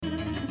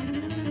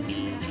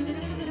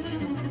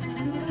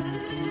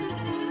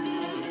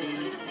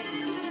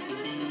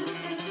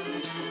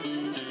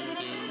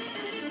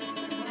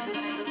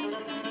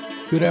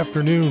Good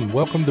afternoon.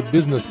 Welcome to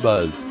Business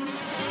Buzz.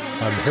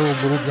 I'm Harold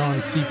Littlejohn,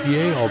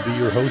 CPA. I'll be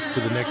your host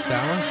for the next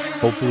hour.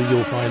 Hopefully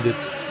you'll find it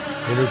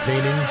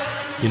entertaining,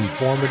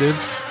 informative.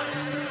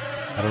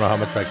 I don't know how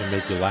much I can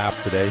make you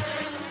laugh today.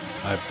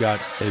 I've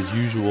got, as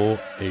usual,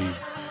 a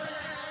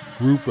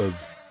group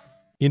of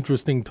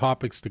interesting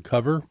topics to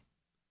cover.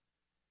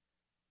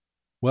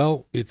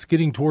 Well, it's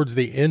getting towards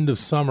the end of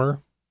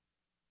summer,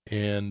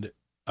 and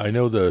I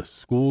know the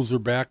schools are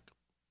back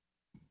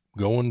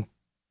going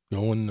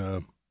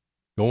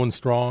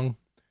strong.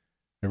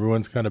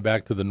 Everyone's kind of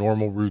back to the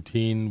normal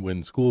routine.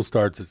 When school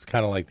starts, it's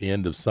kind of like the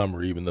end of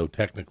summer, even though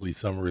technically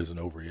summer isn't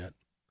over yet.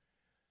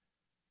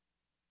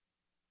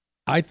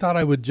 I thought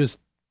I would just,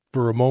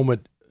 for a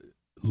moment,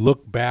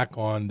 look back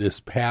on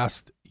this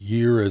past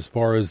year as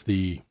far as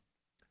the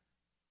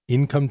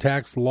income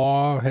tax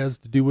law has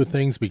to do with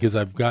things, because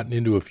I've gotten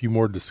into a few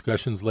more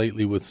discussions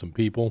lately with some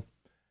people.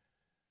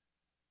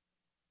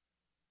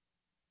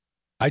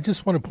 I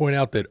just want to point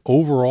out that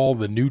overall,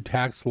 the new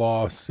tax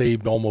law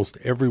saved almost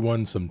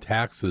everyone some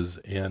taxes,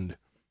 and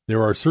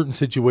there are certain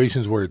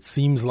situations where it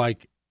seems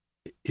like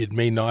it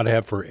may not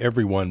have for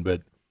everyone,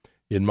 but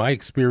in my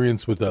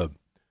experience with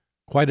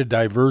quite a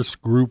diverse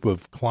group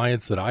of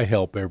clients that I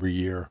help every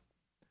year,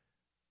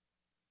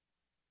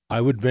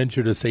 I would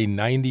venture to say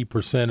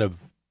 90%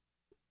 of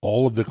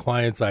all of the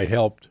clients I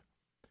helped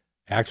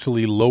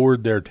actually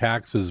lowered their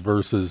taxes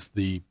versus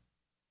the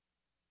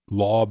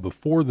law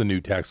before the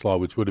new tax law,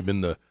 which would have been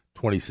the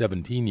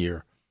 2017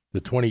 year. The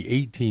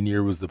 2018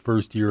 year was the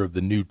first year of the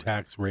new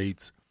tax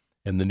rates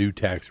and the new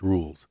tax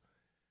rules.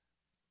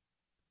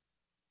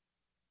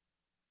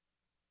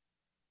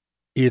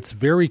 It's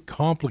very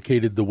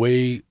complicated the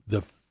way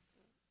the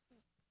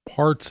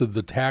parts of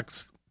the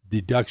tax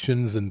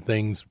deductions and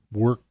things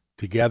work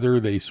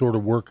together. They sort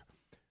of work,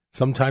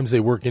 sometimes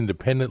they work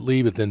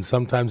independently, but then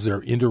sometimes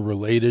they're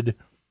interrelated.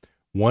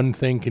 One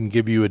thing can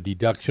give you a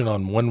deduction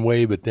on one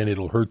way, but then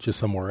it'll hurt you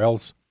somewhere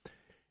else.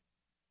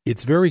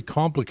 It's very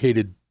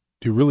complicated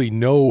to really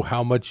know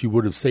how much you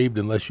would have saved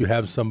unless you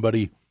have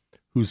somebody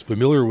who's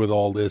familiar with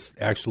all this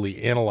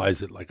actually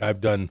analyze it like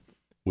I've done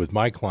with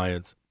my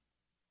clients.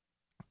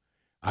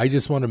 I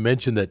just want to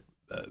mention that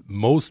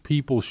most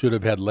people should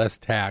have had less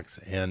tax,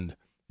 and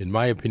in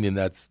my opinion,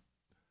 that's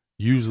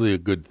usually a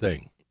good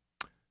thing.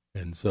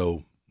 And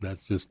so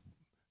that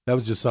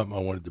was just something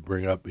I wanted to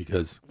bring up,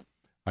 because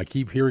I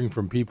keep hearing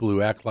from people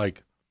who act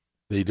like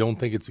they don't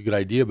think it's a good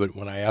idea, but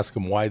when I ask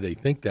them why they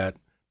think that,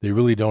 they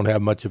really don't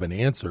have much of an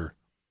answer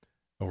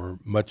or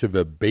much of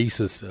a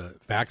basis,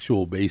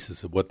 factual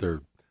basis of what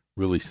they're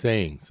really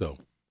saying. So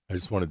I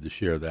just wanted to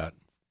share that.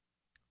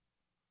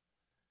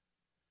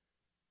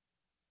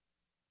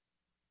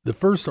 The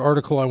first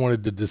article I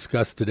wanted to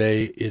discuss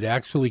today, it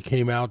actually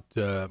came out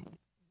a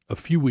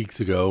few weeks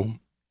ago,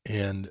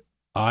 and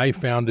I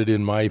found it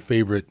in my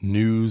favorite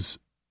news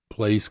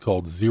place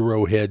called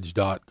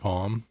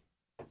ZeroHedge.com.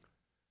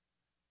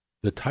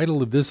 The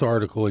title of this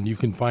article, and you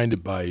can find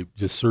it by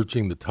just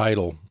searching the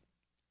title,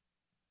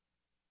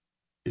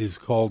 is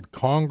called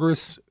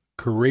 "Congress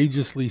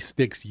Courageously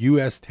Sticks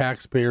U.S.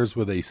 Taxpayers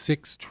with a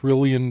 $6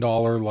 Trillion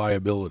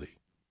Liability."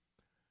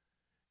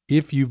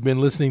 If you've been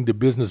listening to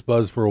Business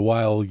Buzz for a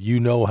while, you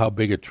know how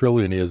big a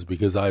trillion is,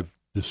 because I've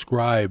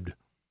described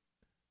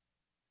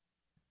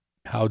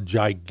how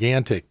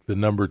gigantic the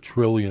number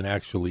trillion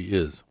actually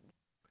is.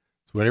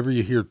 So whenever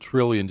you hear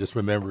trillion, just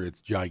remember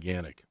it's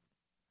gigantic.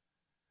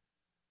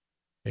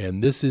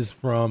 And this is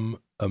from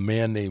a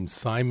man named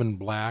Simon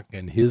Black,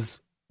 and his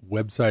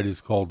website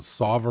is called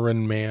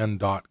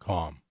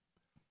sovereignman.com.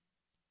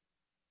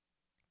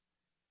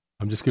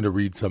 I'm just going to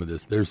read some of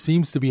this. There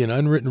seems to be an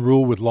unwritten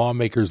rule with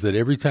lawmakers that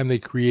every time they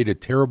create a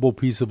terrible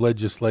piece of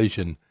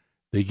legislation,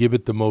 they give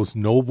it the most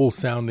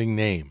noble-sounding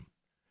name.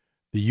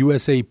 The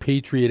USA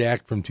Patriot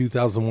Act from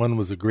 2001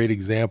 was a great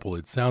example.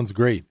 It sounds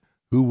great.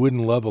 Who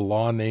wouldn't love a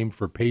law named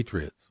for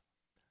patriots?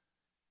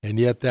 And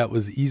yet that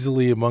was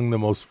easily among the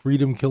most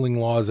freedom-killing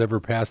laws ever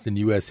passed in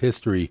U.S.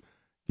 history,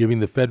 giving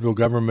the federal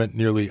government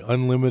nearly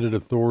unlimited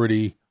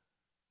authority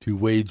to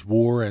wage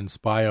war and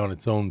spy on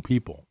its own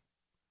people.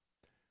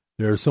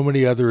 There are so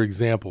many other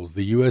examples.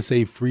 The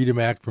USA Freedom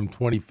Act from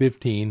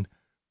 2015,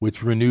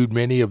 which renewed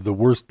many of the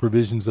worst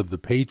provisions of the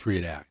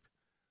Patriot Act,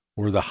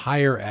 or the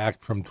Hire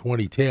Act from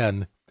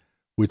 2010,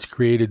 which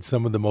created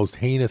some of the most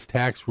heinous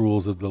tax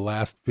rules of the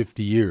last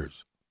 50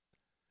 years.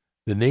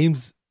 The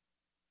names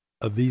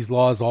of these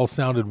laws all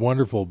sounded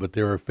wonderful, but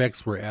their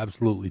effects were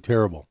absolutely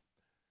terrible.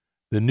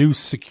 The new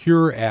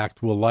Secure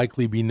Act will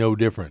likely be no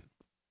different.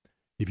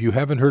 If you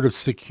haven't heard of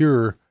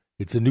Secure,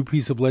 it's a new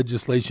piece of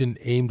legislation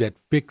aimed at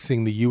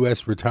fixing the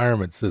U.S.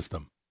 retirement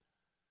system.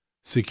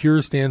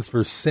 Secure stands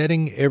for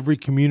Setting Every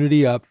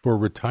Community Up for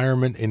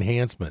Retirement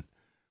Enhancement,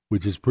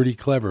 which is pretty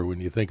clever when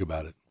you think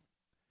about it.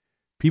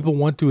 People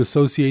want to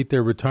associate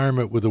their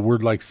retirement with a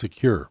word like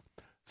secure.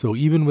 So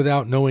even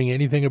without knowing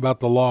anything about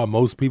the law,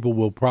 most people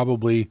will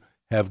probably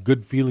have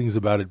good feelings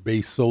about it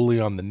based solely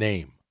on the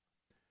name.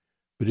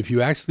 But if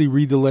you actually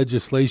read the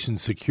legislation,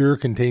 secure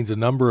contains a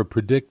number of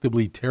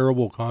predictably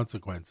terrible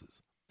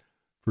consequences.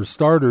 For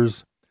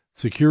starters,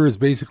 Secure is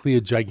basically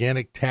a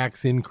gigantic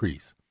tax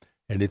increase,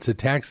 and it's a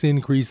tax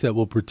increase that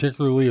will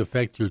particularly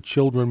affect your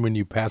children when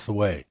you pass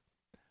away.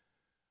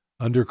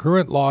 Under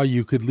current law,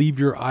 you could leave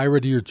your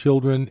IRA to your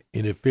children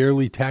in a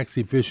fairly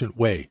tax-efficient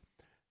way.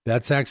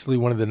 That's actually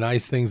one of the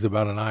nice things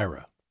about an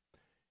IRA.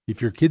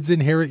 If your kids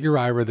inherit your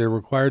IRA, they're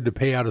required to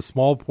pay out a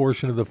small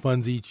portion of the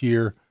funds each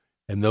year,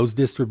 and those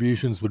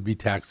distributions would be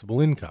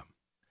taxable income.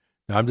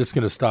 Now, I'm just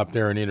going to stop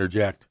there and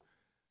interject.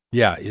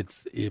 Yeah,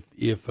 it's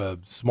if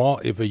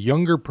a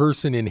younger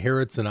person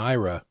inherits an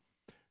IRA,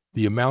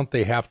 the amount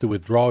they have to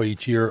withdraw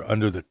each year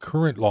under the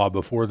current law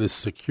before this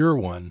secure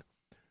one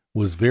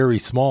was very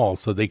small,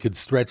 so they could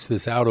stretch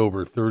this out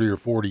over 30 or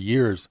 40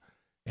 years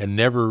and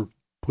never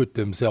put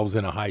themselves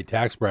in a high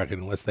tax bracket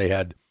unless they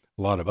had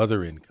a lot of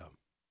other income.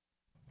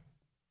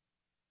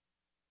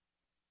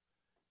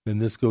 Then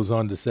this goes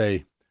on to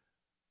say,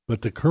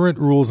 but the current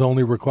rules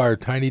only require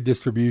tiny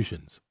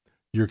distributions.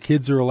 Your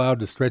kids are allowed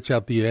to stretch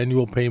out the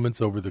annual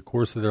payments over the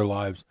course of their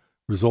lives,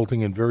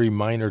 resulting in very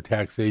minor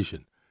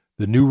taxation.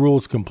 The new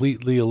rules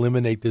completely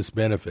eliminate this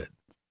benefit.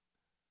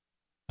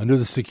 Under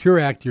the Secure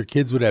Act, your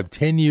kids would have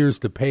 10 years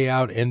to pay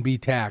out and be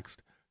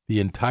taxed the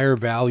entire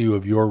value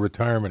of your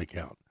retirement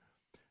account.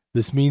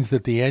 This means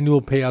that the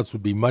annual payouts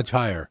would be much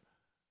higher,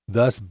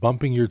 thus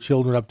bumping your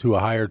children up to a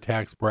higher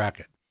tax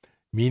bracket,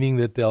 meaning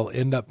that they'll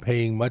end up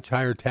paying much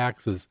higher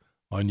taxes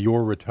on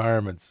your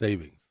retirement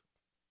savings.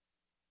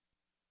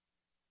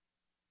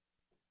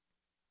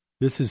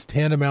 This is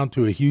tantamount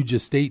to a huge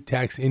estate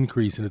tax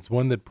increase, and it's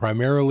one that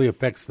primarily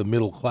affects the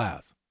middle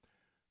class.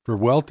 For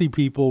wealthy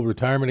people,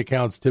 retirement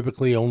accounts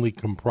typically only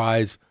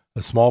comprise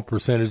a small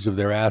percentage of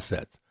their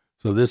assets,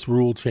 so this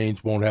rule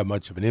change won't have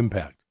much of an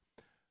impact.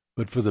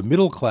 But for the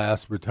middle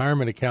class,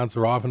 retirement accounts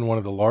are often one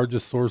of the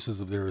largest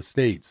sources of their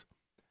estates,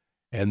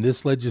 and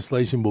this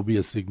legislation will be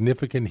a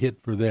significant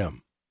hit for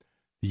them.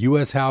 The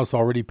U.S. House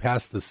already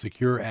passed the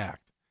Secure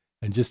Act,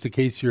 and just in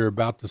case you're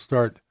about to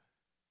start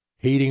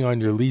hating on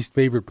your least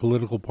favorite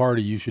political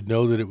party, you should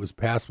know that it was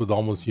passed with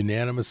almost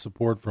unanimous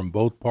support from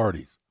both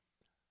parties.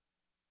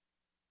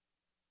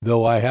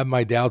 Though I have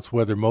my doubts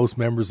whether most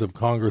members of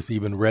Congress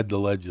even read the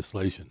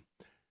legislation.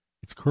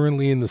 It's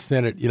currently in the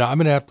Senate. I'm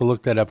going to have to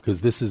look that up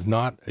because this is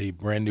not a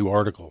brand new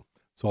article,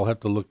 so I'll have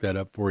to look that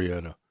up for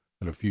you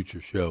in a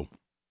future show.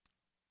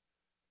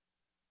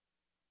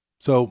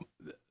 So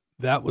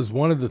that was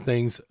one of the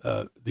things.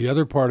 The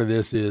other part of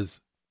this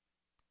is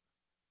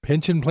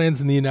pension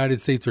plans in the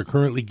United States are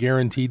currently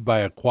guaranteed by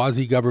a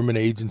quasi-government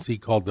agency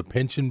called the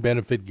Pension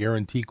Benefit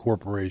Guaranty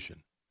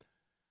Corporation.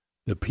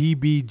 The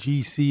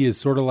PBGC is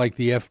sort of like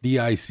the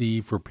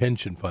FDIC for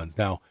pension funds.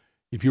 Now,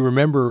 if you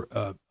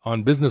remember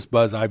on Business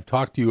Buzz, I've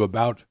talked to you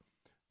about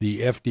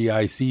the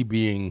FDIC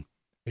being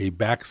a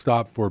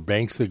backstop for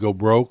banks that go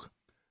broke.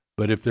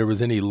 But if there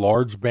was any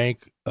large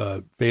bank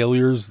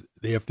failures,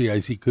 the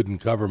FDIC couldn't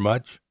cover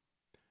much.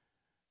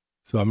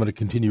 So I'm going to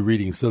continue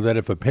reading. So that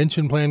if a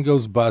pension plan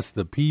goes bust,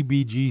 the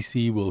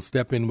PBGC will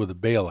step in with a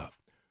bailout.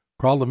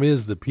 Problem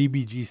is, the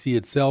PBGC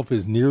itself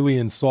is nearly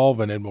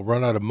insolvent and will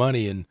run out of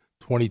money in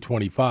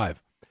 2025,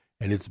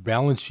 and its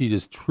balance sheet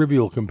is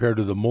trivial compared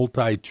to the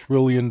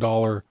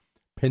multi-trillion-dollar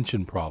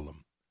pension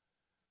problem.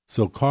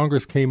 So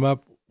Congress came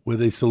up with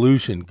a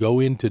solution: go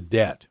into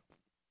debt.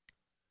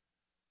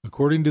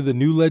 According to the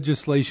new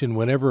legislation,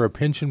 whenever a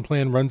pension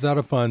plan runs out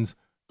of funds,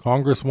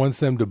 Congress wants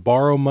them to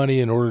borrow money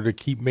in order to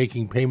keep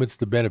making payments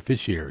to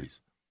beneficiaries.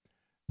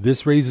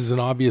 This raises an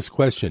obvious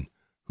question: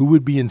 who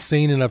would be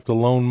insane enough to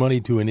loan money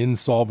to an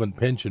insolvent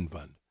pension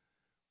fund?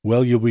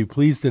 Well, you'll be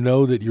pleased to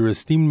know that your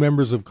esteemed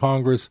members of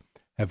Congress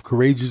have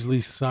courageously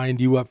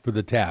signed you up for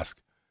the task,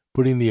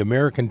 putting the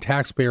American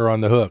taxpayer on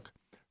the hook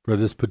for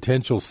this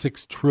potential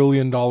 $6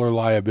 trillion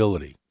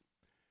liability.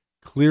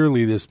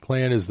 Clearly, this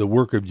plan is the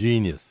work of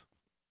genius.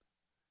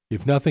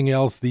 If nothing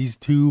else, these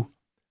two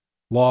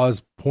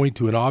laws point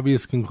to an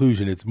obvious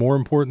conclusion. It's more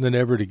important than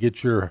ever to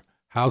get your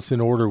house in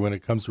order when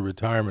it comes to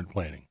retirement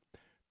planning.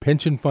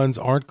 Pension funds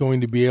aren't going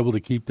to be able to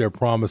keep their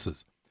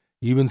promises.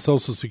 Even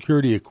Social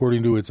Security,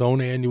 according to its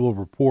own annual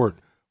report,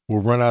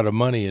 will run out of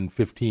money in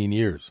 15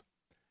 years.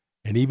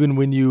 And even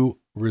when you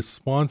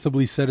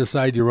responsibly set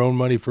aside your own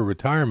money for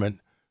retirement,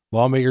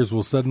 lawmakers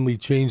will suddenly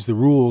change the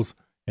rules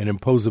and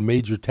impose a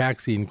major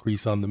tax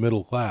increase on the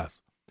middle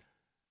class.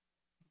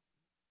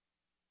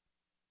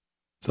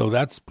 So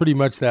that's pretty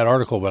much that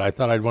article, but I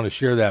thought I'd want to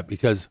share that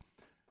because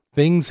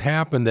things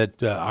happen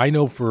that I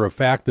know for a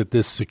fact that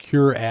this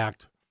Secure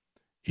Act,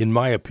 in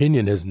my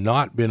opinion, has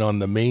not been on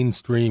the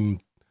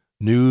mainstream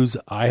news.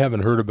 I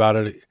haven't heard about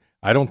it.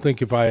 I don't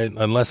think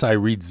unless I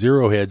read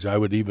Zero Hedge, I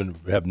would even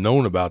have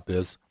known about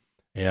this.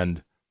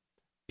 And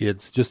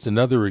it's just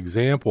another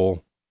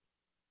example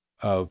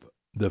of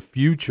the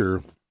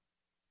future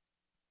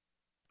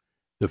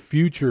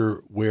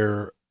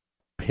where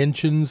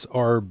pensions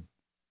are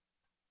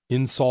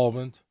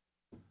insolvent,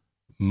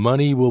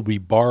 money will be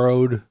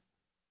borrowed,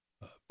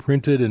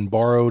 printed and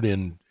borrowed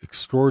in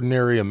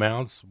extraordinary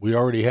amounts. We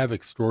already have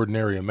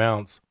extraordinary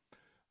amounts.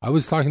 I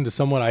was talking to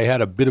someone. I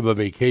had a bit of a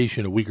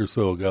vacation a week or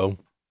so ago,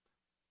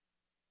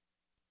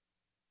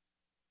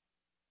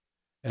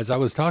 As I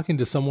was talking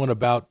to someone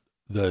about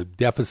the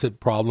deficit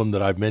problem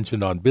that I've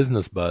mentioned on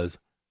Business Buzz,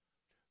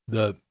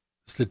 the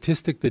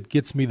statistic that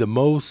gets me the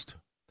most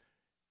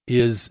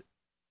is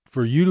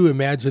for you to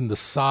imagine the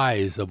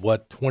size of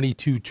what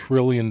 $22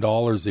 trillion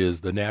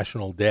is, the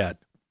national debt.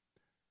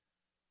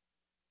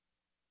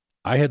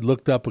 I had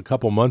looked up a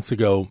couple months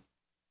ago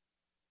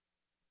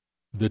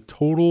the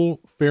total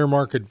fair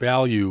market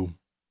value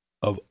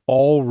of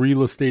all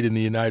real estate in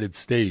the United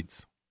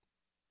States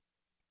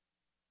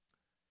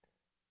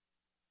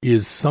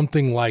is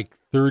something like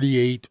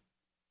 $38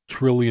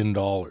 trillion.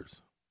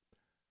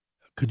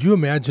 Could you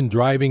imagine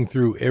driving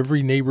through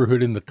every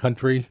neighborhood in the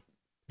country,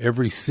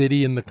 every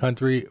city in the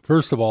country,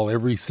 first of all,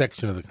 every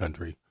section of the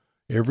country,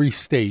 every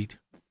state,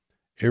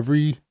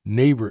 every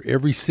neighbor,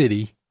 every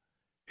city,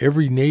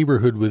 every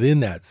neighborhood within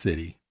that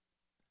city,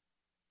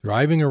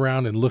 driving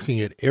around and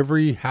looking at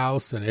every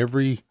house and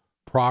every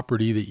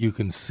property that you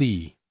can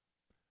see?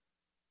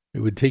 It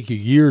would take you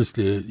years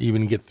to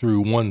even get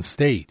through one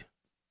state.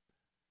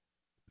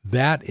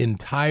 That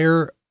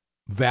entire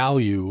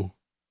value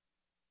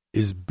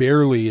is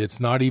barely,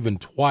 it's not even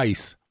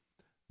twice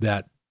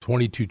that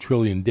 22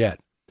 trillion debt.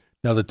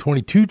 Now, the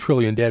 22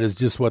 trillion debt is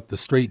just what the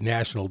straight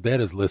national debt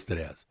is listed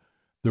as.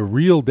 The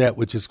real debt,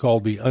 which is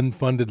called the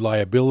unfunded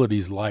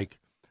liabilities like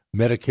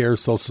Medicare,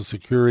 Social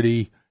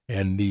Security,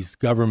 and these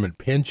government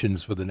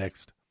pensions for the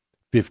next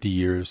 50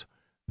 years,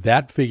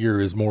 that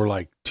figure is more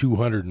like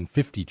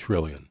 250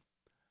 trillion.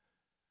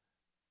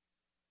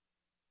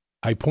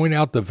 I point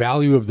out the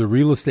value of the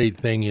real estate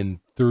thing in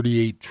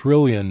 38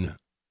 trillion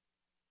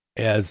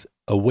as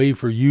a way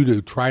for you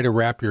to try to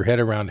wrap your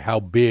head around how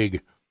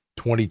big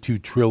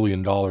 $22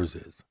 trillion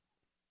is.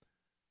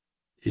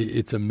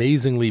 It's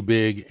amazingly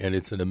big, and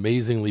it's an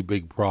amazingly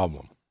big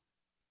problem.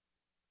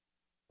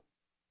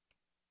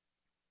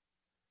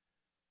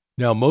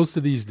 Now, most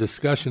of these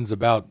discussions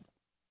about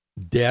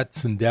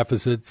debts and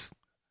deficits,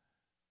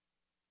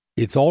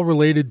 it's all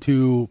related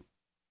to,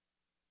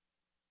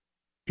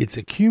 it's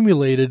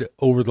accumulated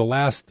over the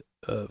last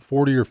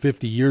 40 or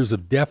 50 years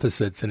of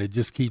deficits, and it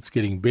just keeps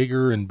getting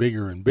bigger and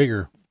bigger and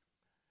bigger.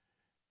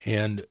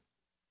 And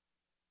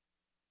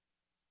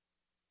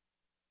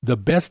the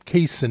best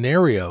case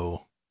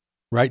scenario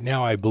right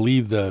now, I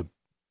believe the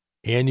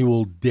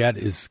annual debt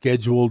is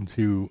scheduled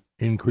to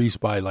increase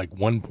by like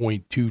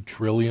 1.2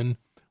 trillion,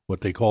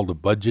 what they call the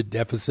budget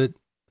deficit.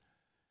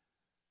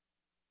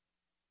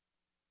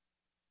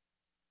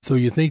 So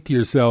you think to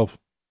yourself,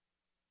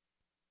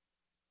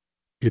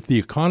 if the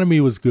economy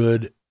was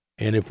good,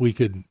 and if we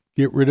could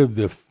get rid of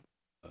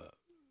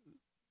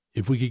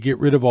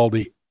all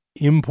the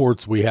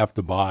imports we have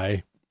to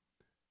buy,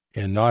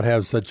 and not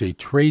have such a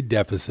trade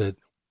deficit,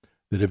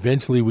 that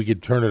eventually we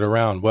could turn it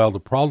around. Well, the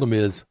problem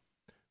is,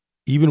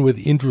 even with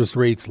interest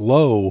rates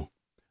low,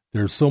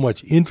 there's so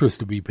much interest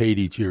to be paid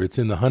each year. It's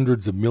in the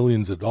hundreds of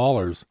millions of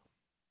dollars.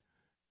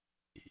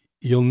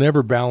 You'll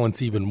never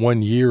balance even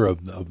 1 year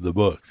of the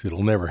books.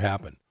 It'll never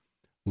happen,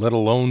 let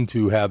alone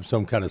to have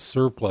some kind of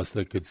surplus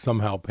that could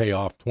somehow pay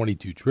off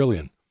 22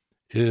 trillion.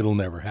 It'll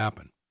never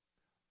happen.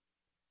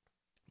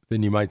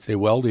 Then you might say,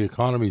 well, the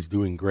economy's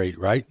doing great,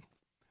 right?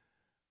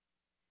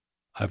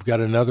 I've got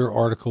another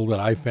article that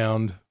I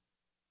found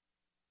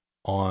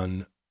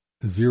on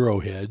Zero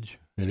Hedge,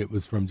 and it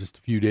was from just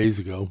a few days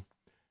ago,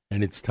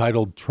 and it's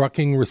titled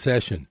Trucking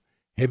Recession.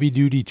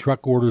 Heavy-duty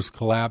truck orders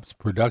collapse,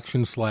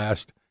 production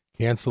slashed,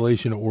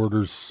 cancellation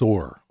orders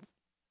soar.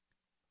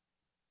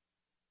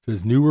 It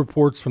says new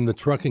reports from the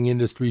trucking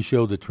industry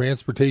show the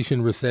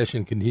transportation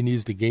recession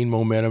continues to gain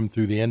momentum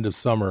through the end of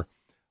summer,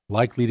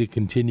 likely to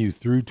continue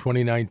through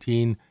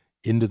 2019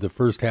 into the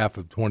first half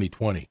of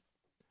 2020.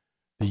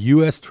 The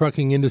U.S.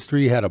 trucking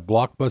industry had a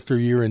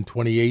blockbuster year in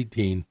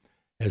 2018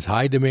 as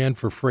high demand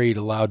for freight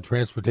allowed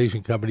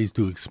transportation companies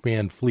to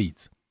expand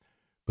fleets.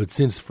 But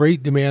since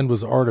freight demand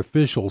was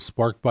artificial,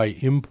 sparked by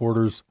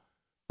importers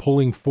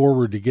pulling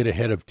forward to get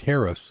ahead of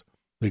tariffs,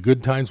 the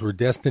good times were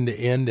destined to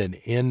end and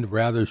end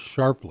rather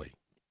sharply.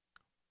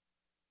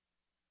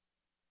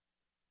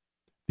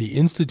 The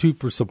Institute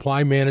for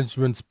Supply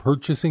Management's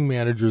Purchasing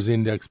Managers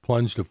Index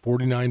plunged to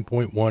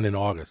 49.1 in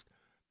August,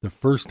 the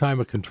first time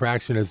a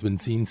contraction has been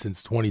seen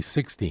since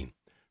 2016.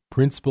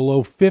 Prints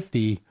below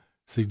 50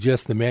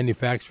 suggests the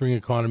manufacturing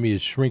economy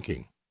is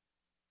shrinking.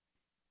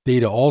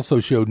 Data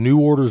also showed new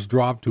orders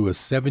dropped to a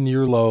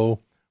 7-year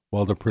low,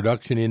 while the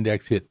production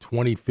index hit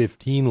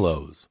 2015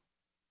 lows.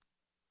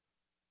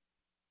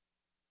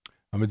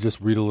 I'm going to just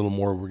read a little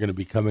more. We're going to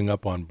be coming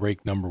up on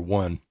break number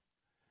 1,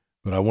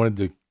 but I wanted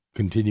to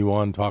continue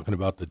on talking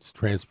about the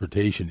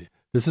transportation.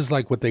 This is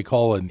like what they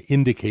call an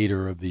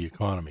indicator of the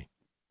economy.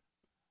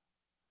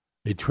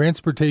 A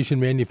transportation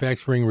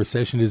manufacturing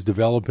recession is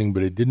developing,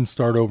 but it didn't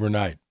start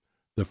overnight.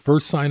 The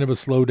first sign of a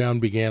slowdown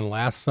began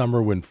last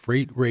summer when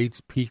freight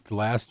rates peaked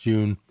last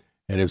June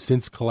and have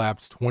since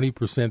collapsed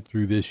 20%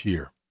 through this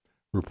year,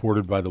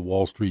 reported by the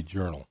Wall Street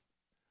Journal.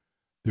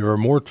 There are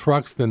more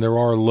trucks than there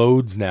are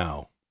loads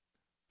now,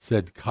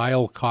 said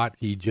Kyle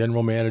Kotke,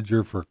 general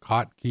manager for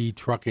Kotke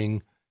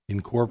Trucking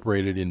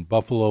Incorporated in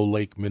Buffalo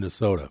Lake,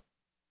 Minnesota.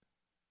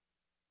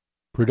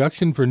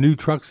 Production for new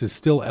trucks is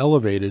still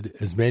elevated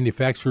as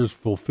manufacturers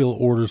fulfill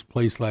orders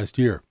placed last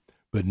year,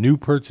 but new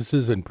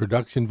purchases and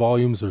production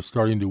volumes are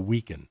starting to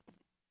weaken.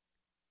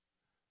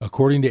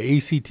 According to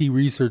ACT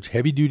Research,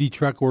 heavy-duty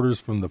truck orders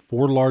from the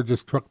 4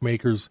 largest truck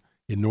makers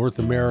in North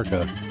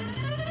America.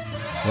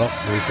 Well,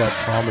 there's that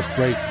promised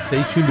break.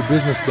 Stay tuned to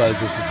Business Buzz.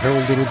 This is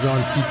Harold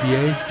Littlejohn,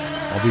 CPA.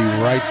 I'll be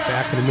right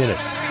back in a minute.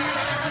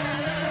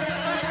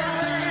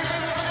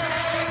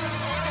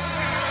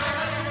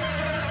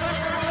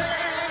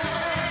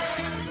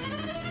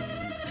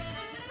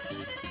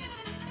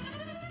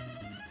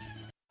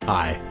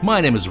 Hi,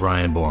 my name is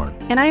Ryan Bourne.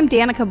 And I'm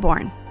Danica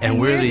Bourne.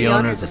 And we're the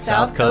owners of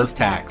South Coast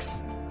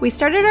Tax. We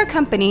started our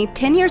company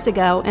 10 years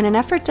ago in an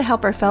effort to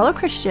help our fellow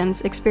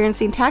Christians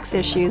experiencing tax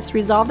issues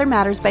resolve their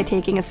matters by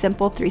taking a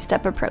simple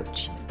 3-step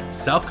approach.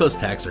 South Coast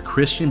Tax are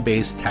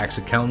Christian-based tax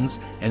accountants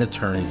and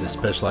attorneys that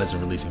specialize in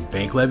releasing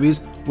bank levies,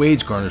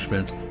 wage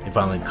garnishments, and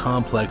filing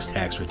complex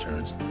tax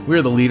returns. We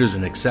are the leaders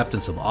in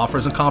acceptance of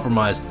offers and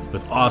compromise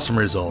with awesome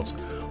results.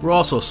 We're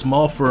also a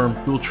small firm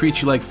who will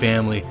treat you like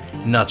family,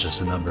 not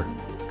just a number.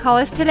 Call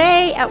us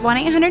today at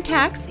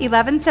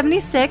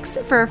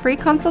 1-800-TAX-1176 for a free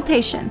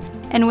consultation,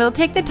 and we'll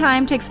take the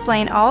time to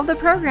explain all of the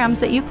programs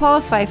that you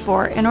qualify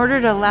for in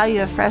order to allow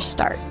you a fresh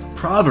start.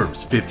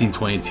 Proverbs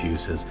 15:22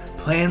 says,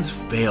 "Plans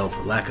fail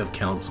for lack of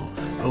counsel,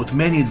 but with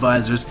many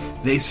advisors,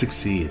 they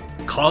succeed."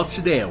 Call us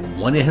today at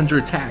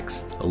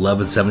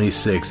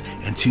 1-800-TAX-1176,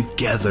 and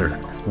together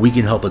we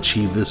can help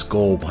achieve this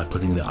goal by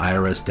putting the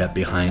IRS debt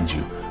behind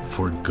you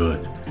for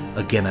good.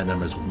 Again, that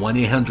number is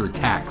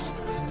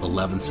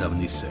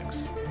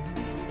 1-800-TAX-1176.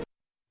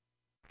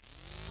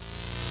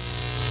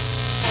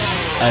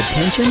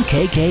 Attention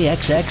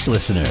KKXX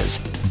listeners.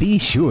 Be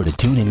sure to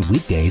tune in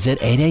weekdays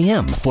at 8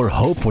 a.m. for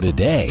Hope for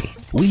Today.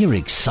 We are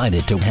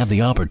excited to have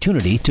the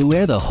opportunity to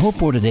air the Hope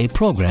for Today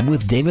program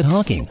with David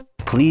Hawking.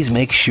 Please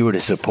make sure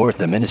to support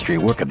the ministry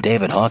work of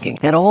David Hawking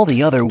and all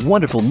the other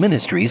wonderful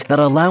ministries that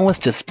allow us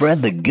to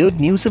spread the good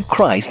news of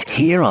Christ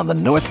here on the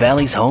North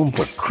Valley's home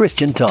for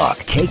Christian talk,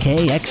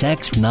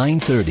 KKXX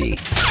 930.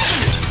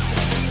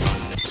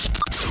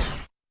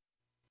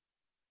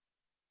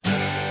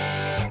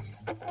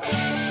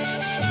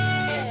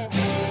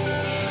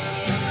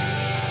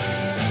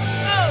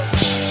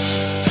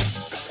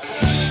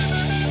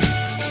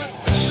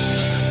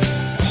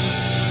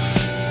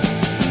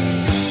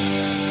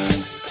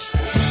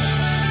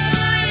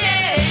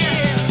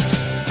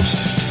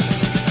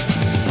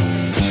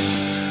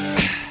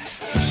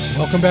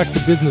 Welcome back to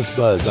Business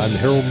Buzz. I'm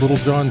Harold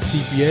Littlejohn,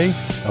 CPA.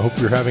 I hope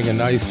you're having a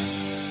nice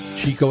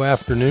Chico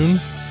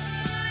afternoon.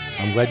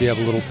 I'm glad you have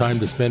a little time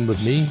to spend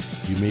with me.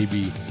 You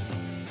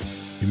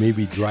may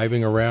be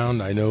driving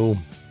around. I know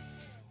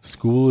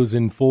school is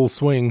in full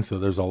swing, so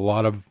there's a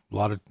lot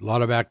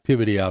of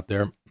activity out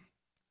there.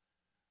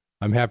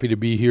 I'm happy to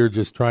be here,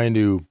 just trying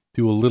to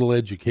do a little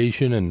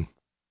education and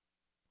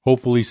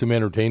hopefully some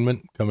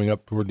entertainment coming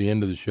up toward the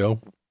end of the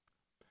show.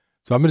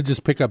 So I'm going to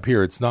just pick up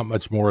here. It's not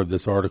much more of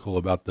this article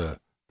about the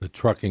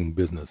trucking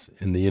business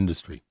in the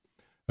industry.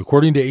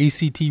 According to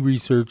ACT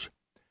Research,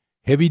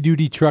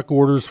 heavy-duty truck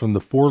orders from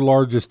the 4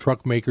 largest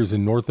truck makers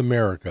in North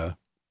America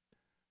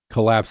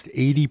collapsed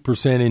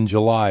 80% in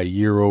July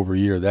year over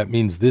year. That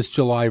means this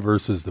July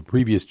versus the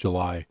previous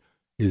July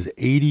is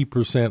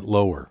 80%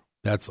 lower.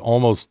 That's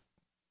almost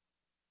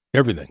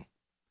everything.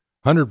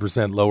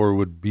 100% lower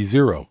would be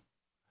zero.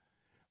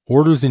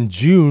 Orders in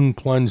June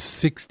plunged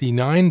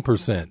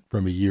 69%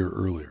 from a year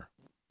earlier.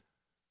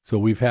 So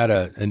we've had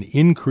an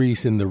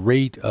increase in the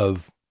rate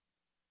of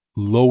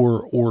lower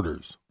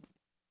orders.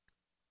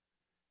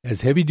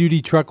 As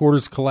heavy-duty truck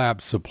orders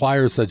collapse,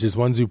 suppliers such as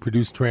ones who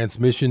produce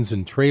transmissions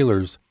and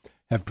trailers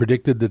have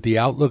predicted that the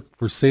outlook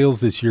for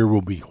sales this year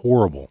will be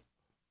horrible.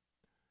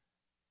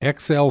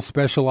 XL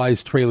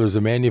Specialized Trailers,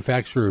 a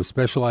manufacturer of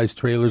specialized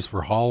trailers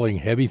for hauling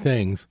heavy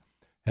things,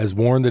 has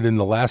warned that in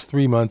the last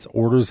 3 months,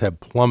 orders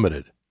have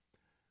plummeted.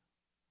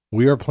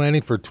 "We are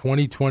planning for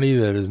 2020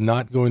 that is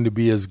not going to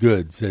be as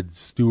good," said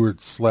Stuart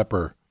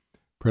Slepper,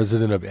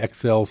 president of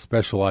XL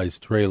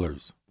Specialized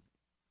Trailers.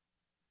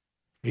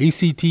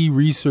 ACT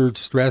Research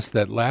stressed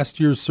that last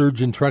year's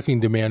surge in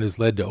trucking demand has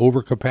led to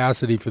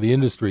overcapacity for the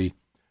industry,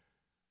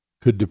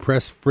 could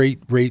depress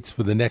freight rates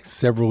for the next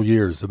several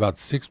years. About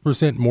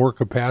 6% more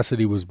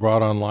capacity was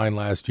brought online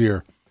last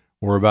year,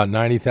 or about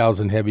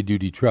 90,000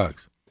 heavy-duty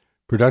trucks.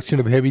 Production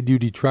of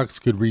heavy-duty trucks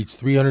could reach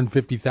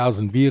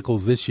 350,000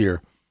 vehicles this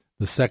year,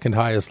 the second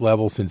highest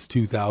level since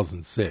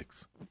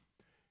 2006.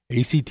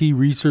 ACT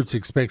Research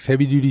expects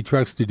heavy-duty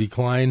trucks to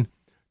decline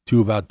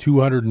to about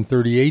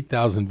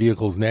 238,000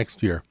 vehicles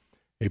next year,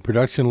 a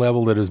production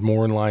level that is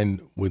more in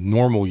line with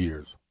normal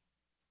years.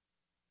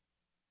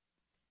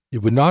 It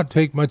would not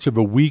take much of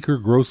a weaker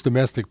gross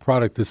domestic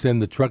product to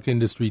send the truck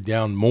industry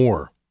down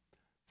more,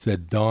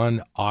 said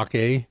Don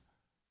Ake,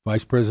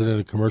 Vice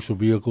President of Commercial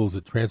Vehicles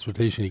at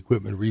Transportation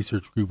Equipment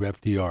Research Group,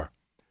 FTR.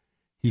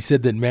 He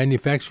said that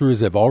manufacturers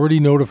have already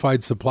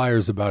notified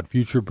suppliers about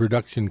future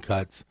production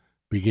cuts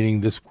beginning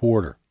this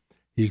quarter.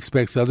 He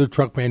expects other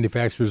truck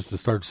manufacturers to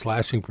start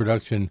slashing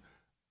production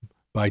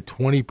by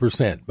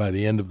 20% by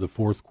the end of the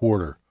fourth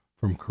quarter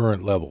from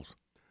current levels.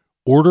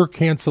 Order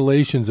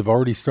cancellations have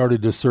already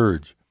started to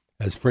surge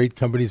as freight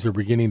companies are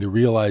beginning to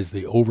realize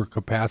the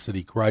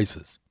overcapacity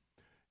crisis.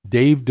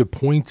 Dave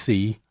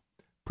DePoincy,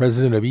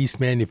 president of East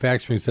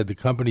Manufacturing, said the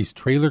company's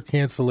trailer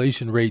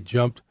cancellation rate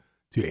jumped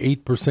to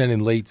 8% in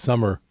late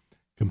summer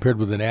compared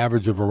with an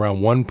average of around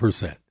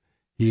 1%.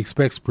 He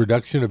expects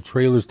production of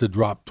trailers to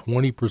drop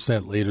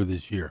 20% later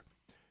this year.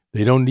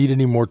 They don't need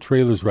any more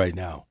trailers right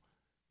now.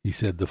 He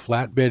said the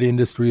flatbed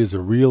industry is a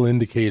real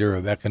indicator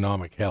of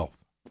economic health.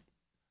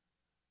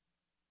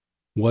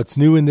 What's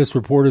new in this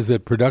report is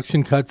that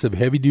production cuts of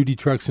heavy-duty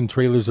trucks and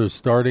trailers are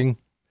starting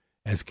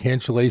as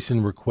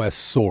cancellation requests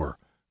soar.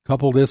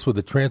 Couple this with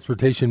the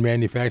transportation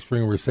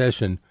manufacturing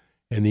recession,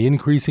 and the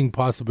increasing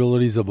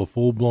possibilities of a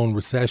full-blown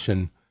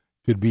recession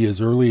could be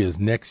as early as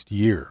next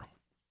year.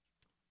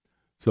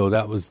 So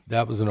that was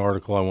an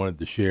article I wanted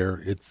to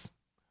share.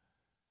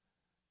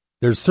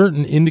 There's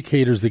certain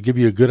indicators that give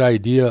you a good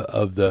idea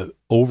of the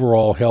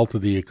overall health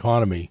of the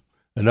economy.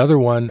 Another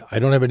one, I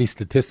don't have any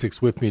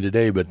statistics with me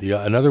today, but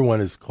another one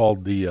is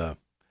called I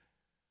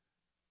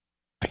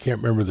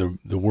can't remember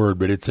the word,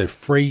 but it's a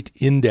freight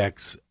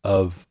index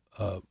of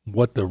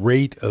what the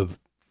rate of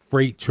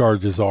freight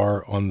charges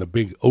are on the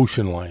big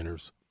ocean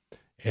liners.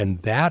 And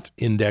that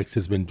index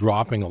has been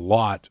dropping a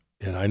lot.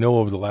 And I know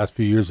over the last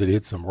few years it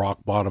hit some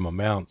rock bottom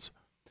amounts.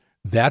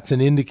 That's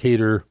an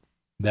indicator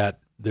that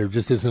there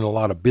just isn't a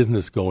lot of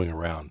business going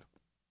around.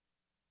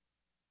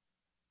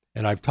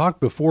 And I've talked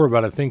before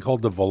about a thing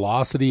called the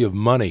velocity of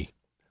money.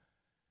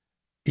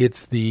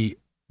 It's the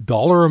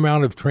dollar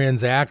amount of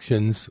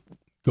transactions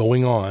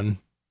going on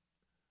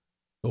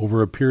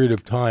over a period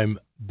of time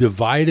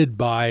divided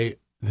by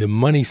the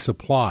money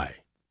supply.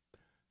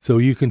 So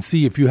you can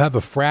see if you have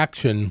a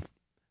fraction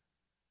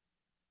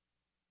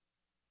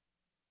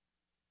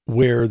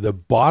where the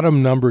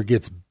bottom number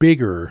gets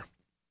bigger,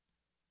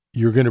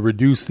 you're going to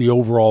reduce the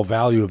overall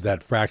value of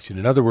that fraction.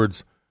 In other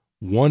words,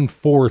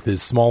 1/4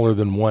 is smaller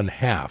than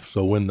 1/2.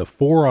 So when the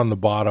 4 on the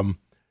bottom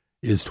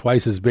is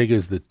twice as big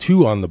as the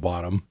 2 on the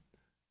bottom,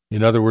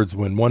 in other words,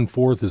 when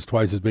 1/4 is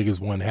twice as big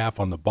as 1/2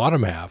 on the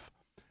bottom half,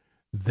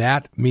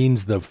 that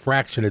means the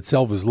fraction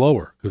itself is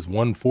lower because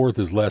 1/4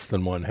 is less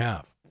than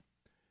 1/2.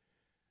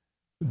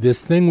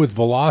 This thing with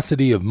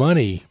velocity of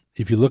money,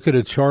 if you look at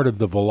a chart of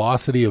the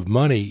velocity of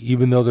money,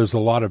 even though there's a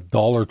lot of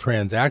dollar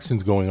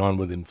transactions going on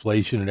with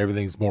inflation and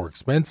everything's more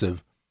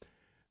expensive,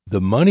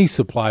 the money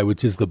supply,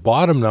 which is the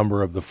bottom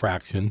number of the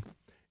fraction,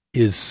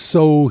 is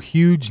so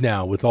huge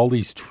now with all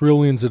these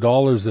trillions of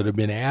dollars that have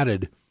been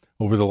added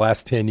over the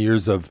last 10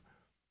 years of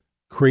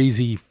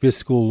crazy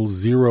fiscal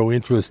zero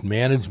interest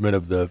management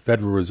of the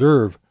Federal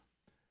Reserve.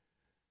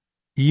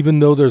 Even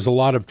though there's a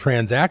lot of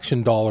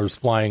transaction dollars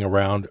flying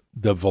around,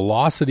 the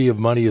velocity of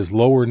money is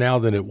lower now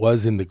than it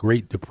was in the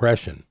Great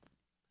Depression.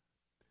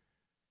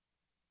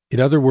 In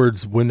other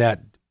words, when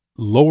that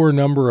lower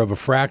number of a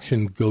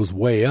fraction goes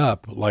way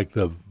up, like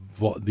the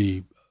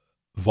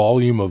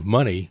volume of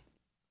money,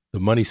 the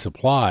money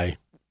supply,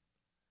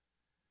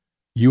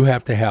 you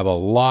have to have a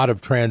lot of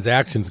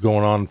transactions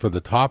going on for the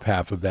top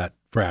half of that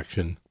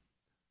fraction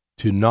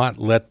to not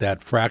let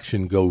that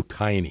fraction go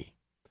tiny,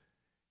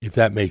 if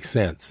that makes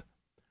sense.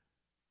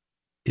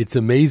 It's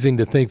amazing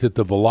to think that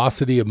the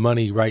velocity of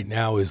money right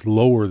now is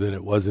lower than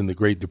it was in the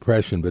Great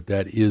Depression, but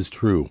that is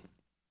true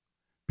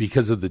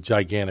because of the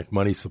gigantic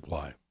money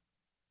supply.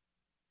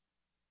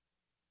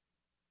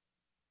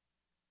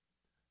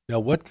 Now,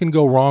 what can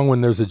go wrong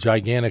when there's a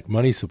gigantic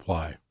money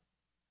supply?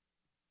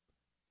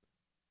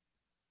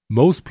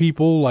 Most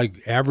people,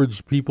 like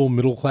average people,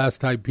 middle-class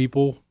type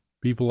people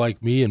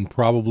like me and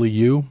probably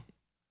you,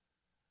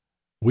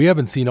 we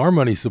haven't seen our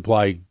money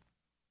supply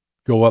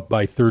go up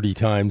by 30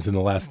 times in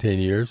the last 10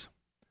 years.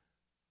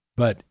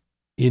 But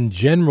in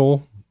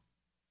general,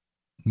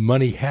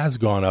 money has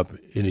gone up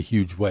in a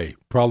huge way.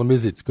 Problem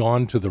is it's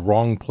gone to the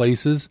wrong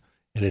places,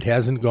 and it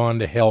hasn't gone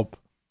to help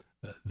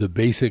the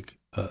basic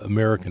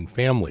American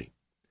family.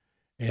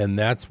 And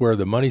that's where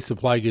the money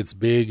supply gets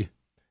big.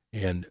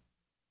 And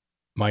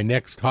my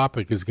next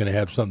topic is going to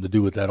have something to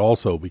do with that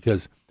also,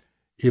 because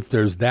if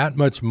there's that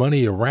much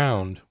money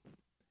around,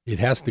 it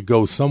has to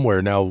go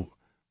somewhere. Now,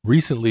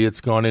 recently it's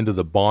gone into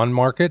the bond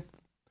market.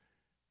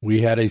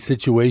 We had a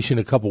situation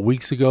a couple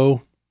weeks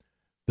ago.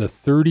 The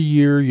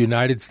 30-year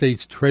United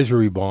States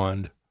Treasury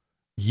bond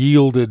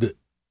yielded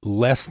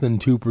less than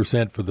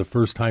 2% for the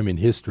first time in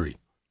history.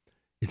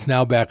 It's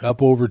now back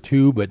up over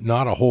 2, but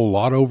not a whole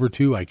lot over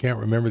 2. I can't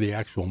remember the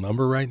actual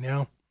number right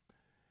now.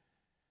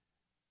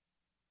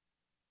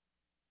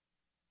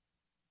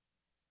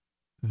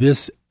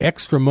 This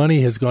extra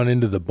money has gone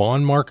into the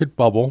bond market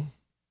bubble,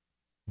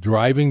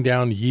 driving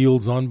down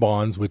yields on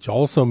bonds, which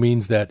also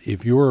means that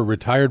if you're a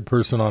retired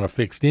person on a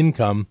fixed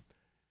income,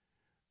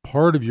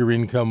 part of your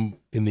income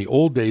in the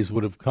old days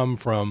would have come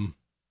from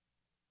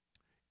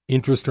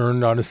interest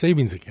earned on a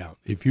savings account.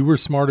 If you were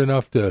smart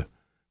enough to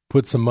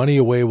put some money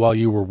away while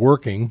you were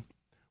working,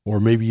 or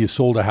maybe you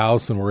sold a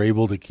house and were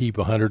able to keep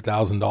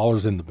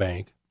 $100,000 in the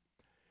bank,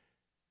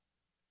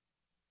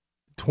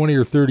 20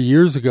 or 30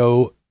 years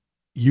ago,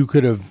 you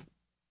could have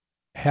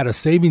had a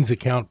savings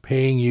account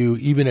paying you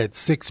even at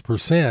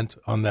 6%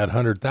 on that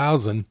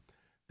 $100,000.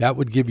 That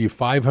would give you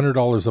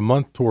 $500 a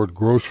month toward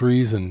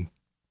groceries and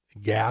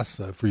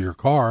gas for your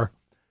car,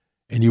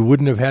 and you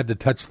wouldn't have had to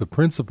touch the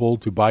principal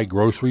to buy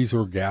groceries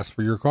or gas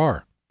for your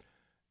car.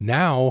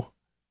 Now,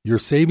 your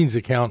savings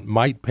account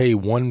might pay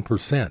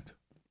 1%.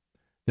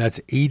 That's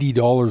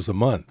 $80 a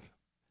month.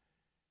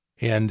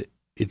 And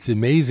it's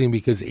amazing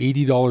because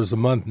 $80 a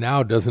month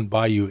now doesn't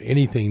buy you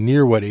anything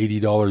near what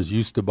 $80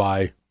 used to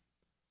buy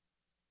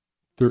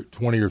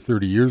 20 or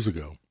 30 years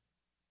ago.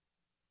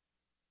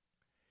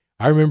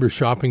 I remember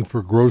shopping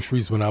for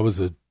groceries when I was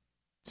a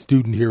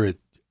student here at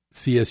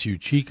CSU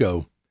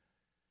Chico,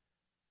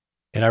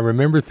 and I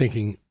remember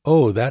thinking,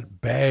 oh, that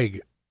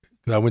bag,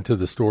 I went to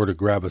the store to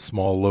grab a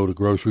small load of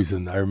groceries,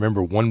 and I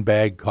remember one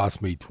bag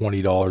cost me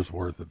 $20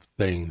 worth of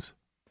things.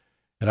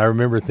 And I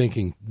remember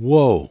thinking,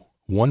 whoa,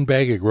 one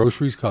bag of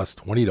groceries costs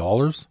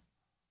 $20?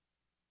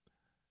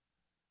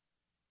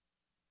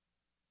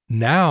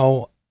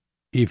 Now,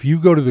 if you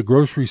go to the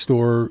grocery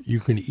store, you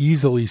can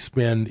easily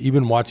spend,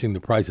 even watching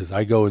the prices,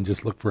 I go and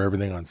just look for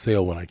everything on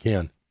sale when I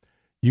can.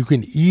 You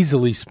can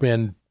easily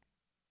spend,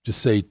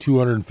 just say,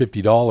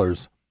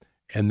 $250,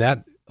 and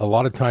that a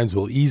lot of times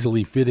will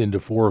easily fit into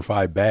 4 or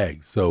 5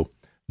 bags. So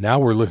now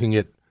we're looking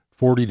at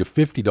 $40 to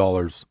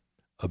 $50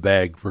 a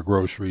bag for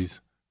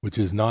groceries, which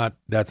is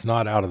that's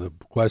not out of the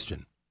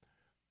question.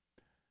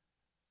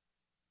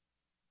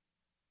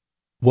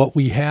 What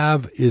we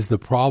have is the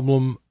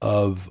problem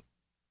of,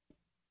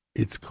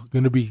 it's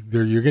going to be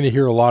there. You're going to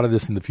hear a lot of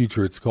this in the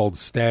future. It's called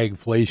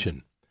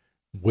stagflation.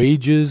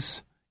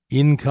 Wages,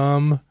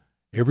 income,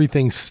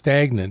 everything's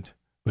stagnant,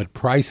 but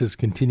prices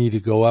continue to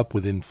go up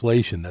with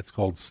inflation. That's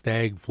called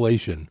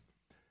stagflation.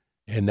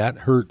 And that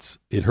hurts.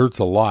 It hurts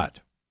a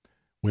lot.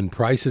 When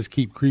prices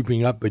keep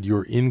creeping up, but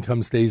your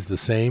income stays the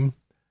same,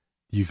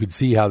 you could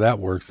see how that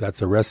works.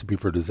 That's a recipe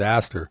for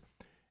disaster.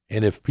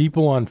 And if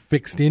people on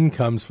fixed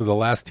incomes for the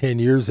last 10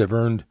 years have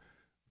earned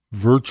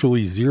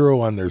virtually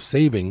zero on their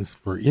savings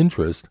for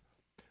interest,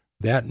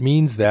 that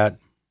means that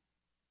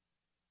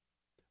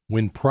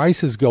when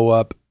prices go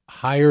up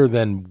higher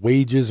than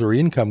wages or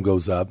income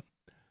goes up,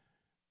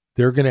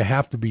 they're going to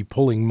have to be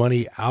pulling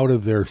money out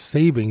of their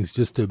savings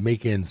just to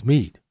make ends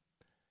meet.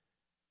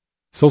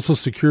 Social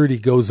Security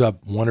goes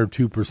up 1 or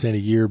 2% a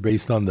year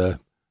based on the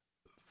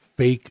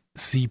fake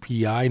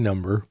CPI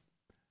number.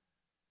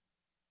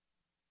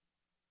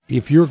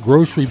 If your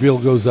grocery bill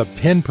goes up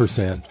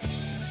 10%,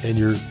 and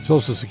your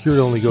Social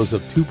Security only goes up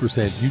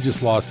 2%, you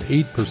just lost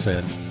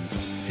 8%,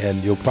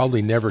 and you'll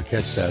probably never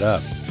catch that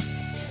up.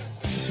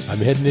 I'm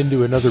heading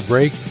into another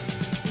break.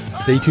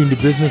 Stay tuned to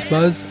Business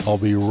Buzz. I'll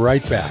be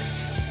right back.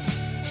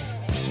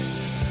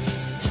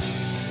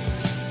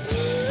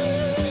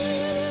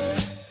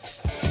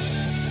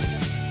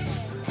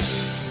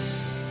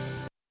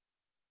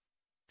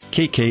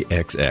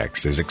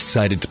 KKXX is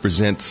excited to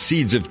present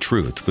Seeds of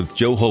Truth with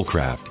Joe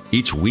Holcraft.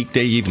 Each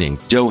weekday evening,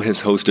 Joe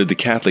has hosted the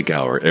Catholic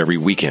Hour every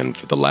weekend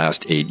for the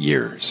last 8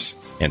 years.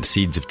 And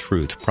Seeds of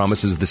Truth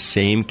promises the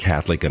same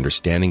Catholic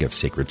understanding of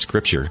sacred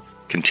scripture,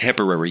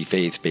 contemporary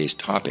faith-based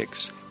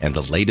topics, and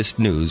the latest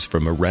news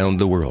from around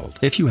the world.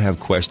 If you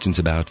have questions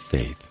about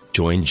faith,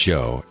 join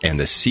Joe and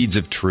the Seeds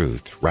of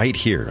Truth right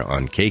here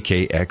on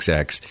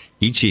KKXX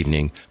each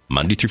evening,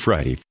 Monday through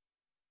Friday.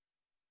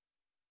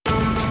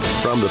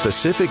 From the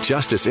Pacific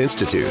Justice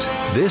Institute,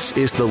 this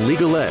is The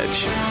Legal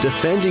Edge,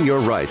 defending your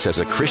rights as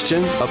a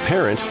Christian, a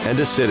parent, and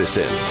a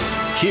citizen.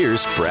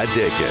 Here's Brad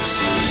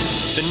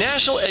Dacus. The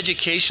National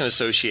Education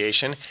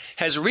Association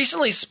has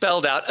recently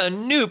spelled out a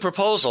new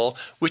proposal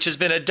which has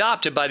been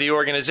adopted by the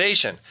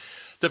organization.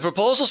 The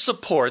proposal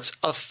supports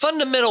a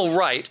fundamental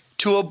right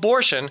to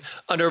abortion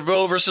under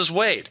Roe v.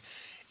 Wade.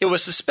 It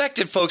was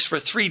suspected, folks, for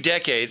 3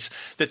 decades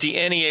that the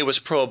NEA was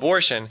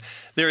pro-abortion.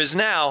 There is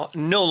now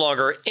no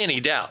longer any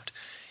doubt.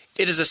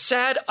 It is a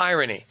sad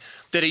irony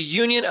that a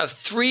union of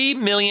 3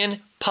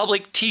 million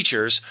public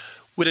teachers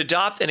would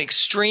adopt an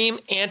extreme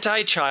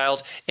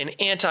anti-child and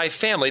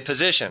anti-family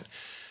position.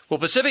 Well,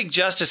 Pacific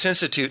Justice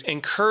Institute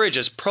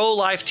encourages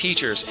pro-life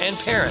teachers and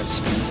parents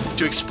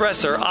to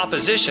express their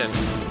opposition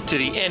to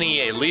the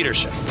NEA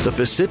leadership. The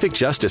Pacific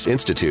Justice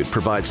Institute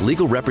provides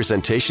legal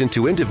representation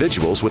to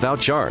individuals without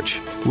charge.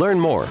 Learn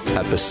more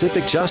at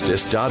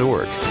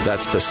pacificjustice.org.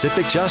 That's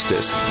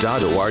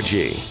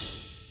pacificjustice.org.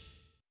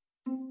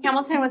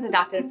 Hamilton was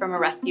adopted from a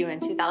rescue in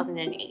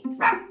 2008.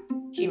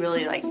 He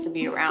really likes to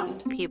be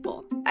around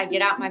people. I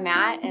get out my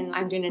mat and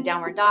I'm doing a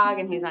downward dog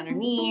and he's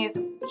underneath.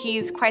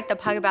 He's quite the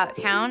pug about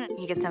town.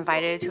 He gets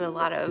invited to a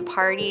lot of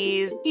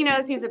parties. He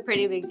knows he's a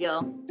pretty big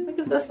deal. Look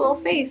at this little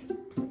face.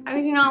 How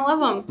could you not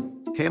love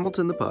him?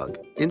 Hamilton the Pug,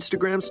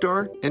 Instagram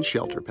star and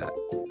shelter pet.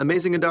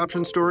 Amazing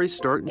adoption stories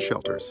start in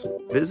shelters.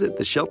 Visit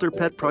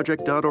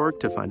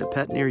theshelterpetproject.org to find a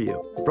pet near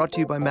you. Brought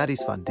to you by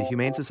Maddie's Fund, the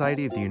Humane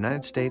Society of the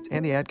United States,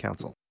 and the Ad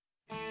Council.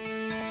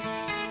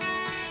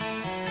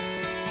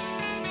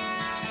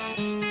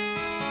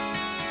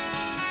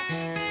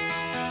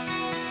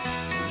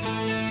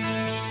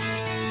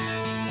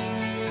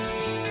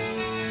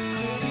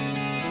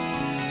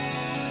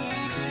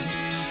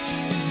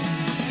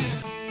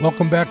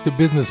 Welcome back to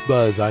Business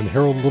Buzz. I'm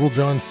Harold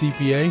Littlejohn,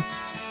 CPA.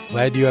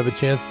 Glad you have a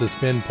chance to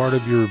spend part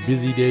of your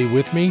busy day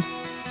with me.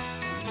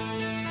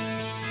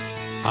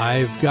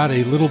 I've got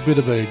a little bit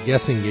of a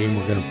guessing game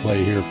we're going to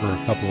play here for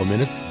a couple of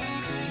minutes.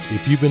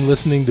 If you've been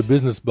listening to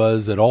Business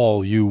Buzz at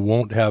all, you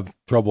won't have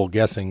trouble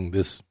guessing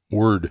this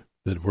word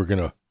that we're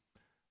going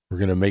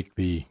to make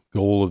the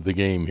goal of the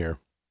game here.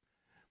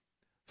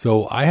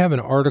 So I have an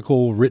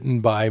article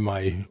written by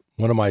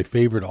one of my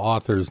favorite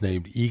authors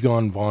named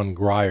Egon von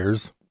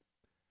Greyerz.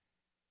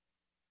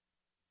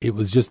 It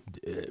was just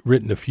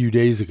written a few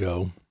days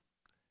ago,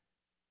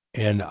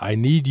 and I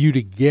need you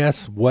to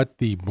guess what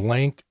the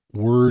blank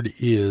word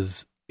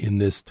is in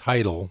this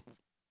title.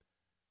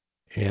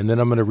 And then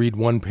I'm going to read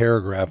one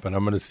paragraph, and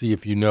I'm going to see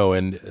if you know.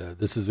 And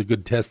this is a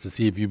good test to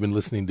see if you've been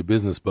listening to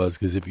Business Buzz,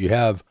 because if you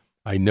have,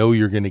 I know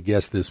you're going to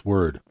guess this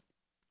word.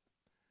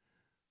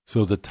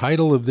 So the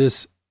title of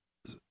this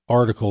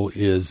article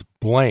is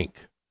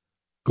blank,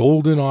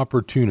 golden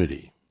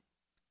opportunity.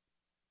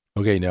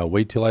 Okay, now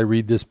wait till I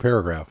read this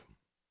paragraph.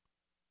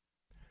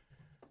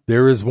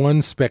 There is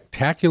one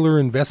spectacular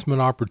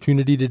investment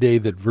opportunity today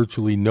that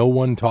virtually no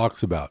one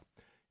talks about.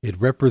 It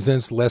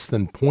represents less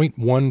than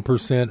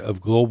 0.1% of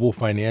global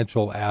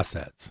financial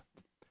assets.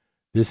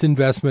 This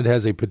investment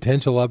has a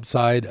potential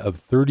upside of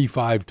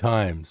 35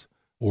 times,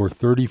 or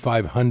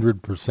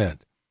 3,500%.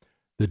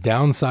 The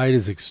downside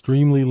is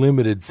extremely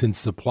limited since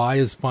supply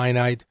is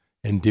finite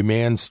and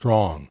demand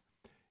strong.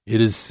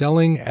 It is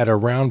selling at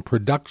around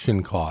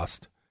production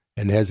cost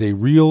and has a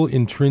real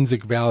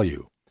intrinsic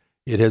value.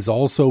 It has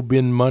also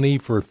been money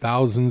for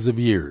thousands of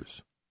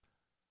years.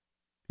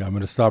 I'm going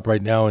to stop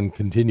right now and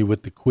continue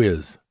with the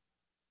quiz.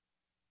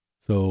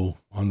 So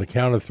on the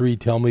count of three,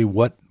 tell me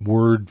what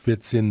word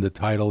fits in the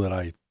title that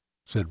I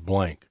said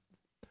blank.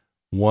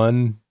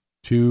 1,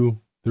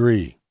 2,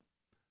 3.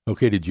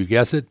 Okay, did you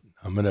guess it?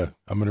 I'm gonna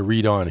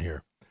read on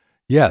here.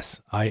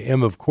 Yes, I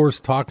am of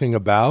course talking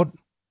about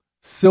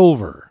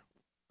silver.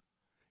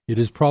 It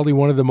is probably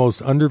one of the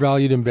most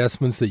undervalued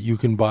investments that you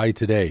can buy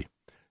today.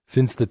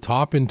 Since the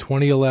top in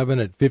 2011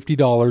 at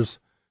 $50,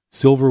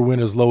 silver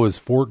went as low as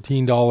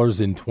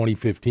 $14 in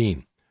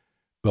 2015.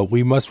 But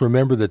we must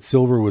remember that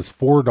silver was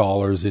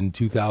 $4 in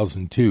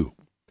 2002.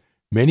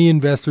 Many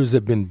investors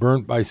have been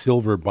burnt by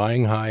silver,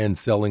 buying high and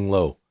selling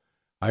low.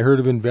 I heard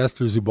of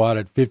investors who bought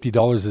at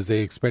 $50 as they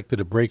expected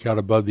to break out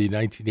above the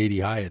 1980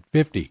 high at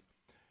 $50.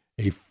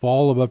 A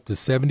fall of up to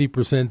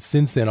 70%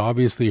 since then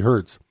obviously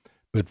hurts,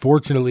 but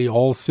fortunately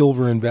all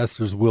silver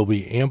investors will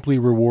be amply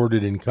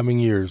rewarded in coming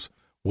years,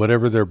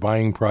 whatever their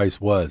buying price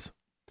was.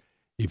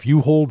 If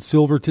you hold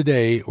silver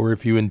today, or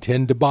if you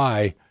intend to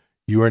buy,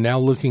 you are now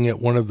looking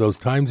at one of those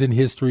times in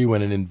history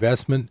when an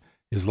investment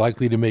is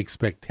likely to make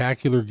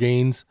spectacular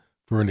gains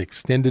for an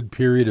extended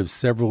period of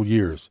several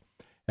years.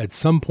 At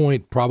some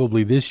point,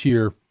 probably this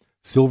year,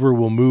 silver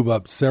will move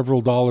up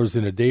several dollars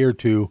in a day or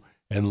two,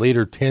 and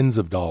later tens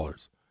of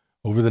dollars.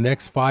 Over the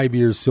next 5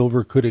 years,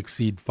 silver could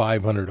exceed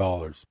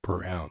 $500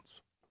 per ounce.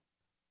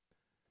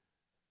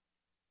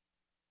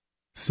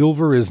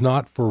 Silver is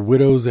not for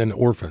widows and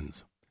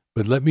orphans.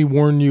 But let me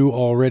warn you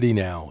already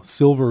now,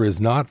 silver is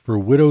not for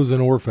widows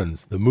and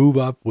orphans. The move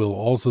up will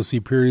also see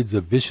periods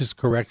of vicious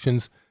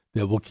corrections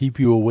that will keep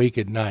you awake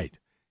at night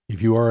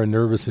if you are a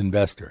nervous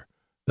investor.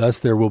 Thus,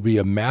 there will be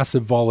a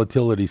massive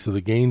volatility, so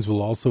the gains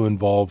will also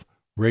involve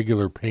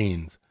regular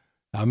pains.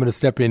 I'm going to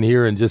step in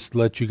here and just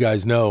let you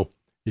guys know,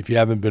 if you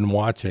haven't been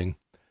watching,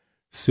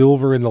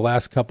 silver in the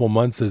last couple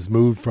months has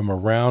moved from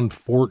around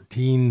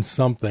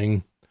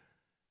 14-something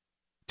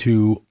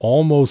to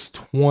almost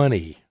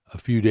 20 a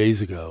few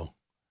days ago.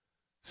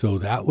 So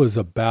that was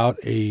about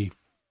a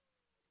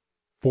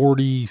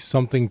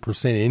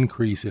 40-something%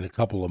 increase in a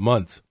couple of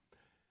months.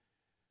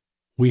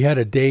 We had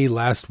a day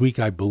last week,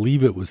 I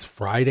believe it was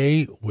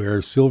Friday,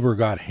 where silver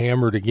got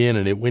hammered again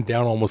and it went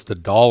down almost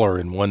 $1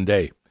 in one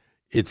day.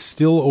 It's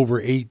still over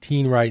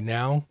 18 right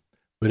now,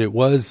 but it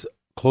was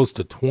close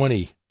to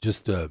 20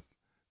 just 3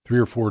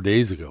 or 4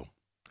 days ago.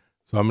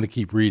 So I'm going to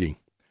keep reading.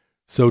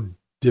 So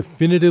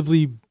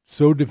definitively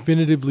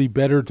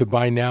better to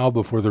buy now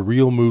before the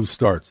real move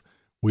starts.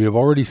 We have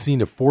already seen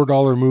a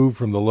 $4 move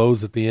from the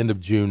lows at the end of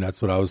June.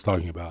 That's what I was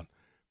talking about.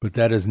 But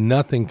that is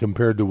nothing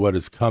compared to what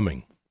is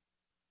coming.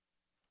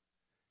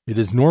 It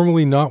is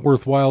normally not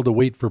worthwhile to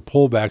wait for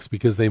pullbacks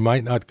because they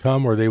might not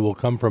come, or they will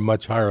come from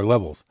much higher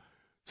levels.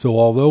 So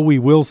although we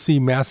will see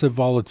massive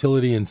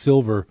volatility in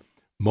silver,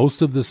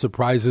 most of the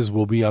surprises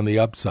will be on the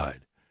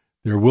upside.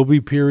 There will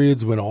be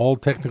periods when all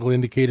technical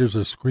indicators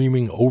are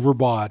screaming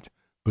overbought,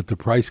 but the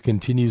price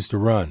continues to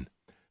run.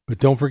 But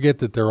don't forget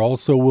that there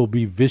also will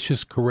be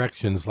vicious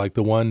corrections like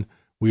the one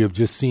we have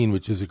just seen,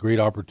 which is a great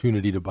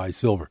opportunity to buy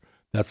silver.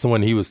 That's the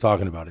one he was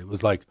talking about. It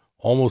was like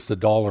almost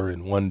 $1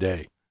 in one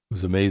day. It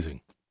was amazing.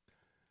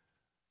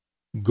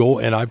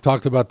 And I've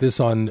talked about this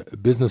on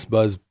Business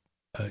Buzz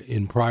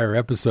in prior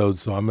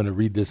episodes, so I'm going to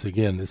read this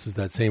again. This is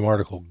that same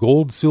article.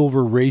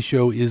 Gold-silver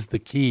ratio is the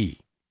key.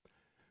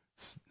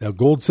 Now,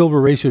 gold-silver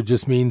ratio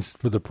just means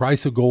for the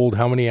price of gold,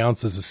 how many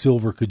ounces of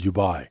silver could you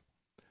buy?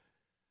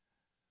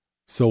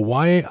 So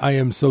why I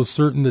am so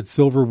certain that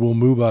silver will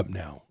move up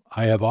now?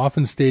 I have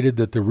often stated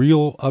that the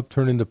real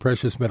upturn in the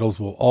precious metals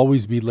will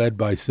always be led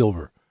by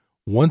silver.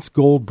 Once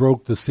gold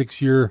broke the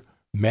 6-year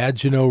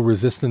Maginot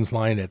resistance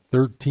line at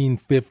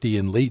 $1,350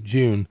 in late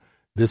June,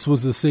 this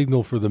was the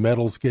signal for the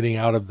metals getting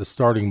out of the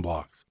starting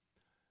blocks.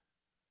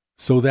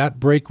 So that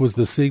break was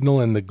the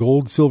signal, and the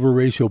gold-silver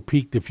ratio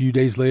peaked a few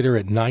days later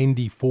at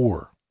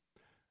 94.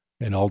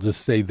 And I'll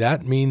just say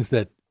that means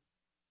that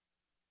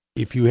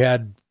if you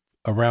had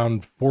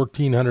around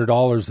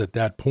 $1,400 at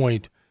that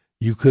point,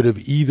 you could have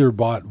either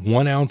bought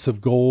 1 ounce of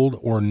gold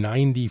or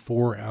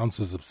 94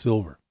 ounces of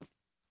silver.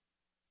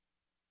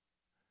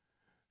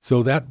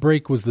 So that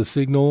break was the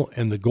signal,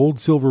 and the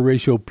gold-silver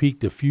ratio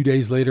peaked a few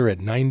days later at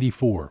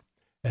 94.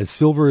 As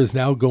silver is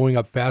now going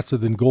up faster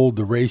than gold,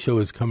 the ratio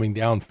is coming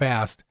down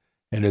fast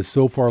and has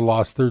so far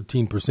lost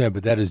 13%,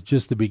 but that is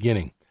just the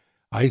beginning.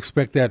 I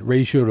expect that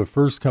ratio to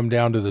first come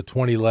down to the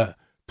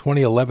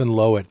 2011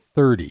 low at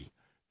 30.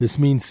 This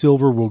means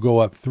silver will go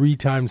up 3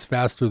 times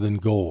faster than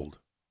gold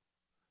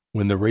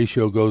when the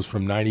ratio goes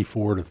from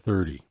 94 to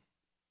 30.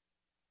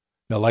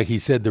 Now, like he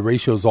said, the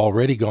ratio's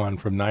already gone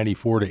from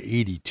 94 to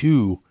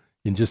 82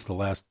 in just the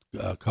last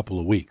couple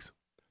of weeks.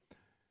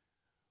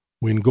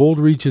 When gold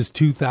reaches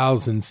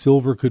 $2,000,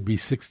 silver could be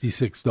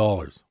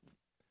 $66.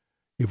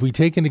 If we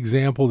take an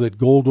example that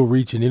gold will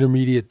reach an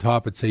intermediate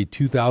top at, say,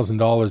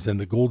 $2,000 and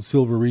the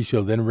gold-silver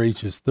ratio then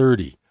reaches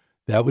 30,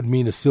 that would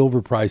mean a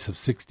silver price of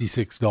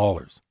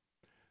 $66.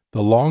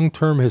 The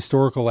long-term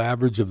historical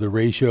average of the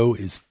ratio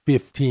is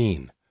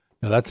 15.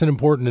 Now, that's an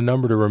important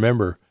number to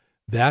remember.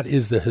 That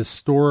is the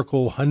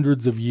historical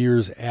hundreds of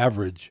years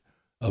average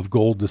of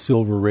gold to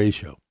silver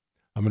ratio.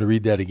 I'm going to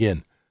read that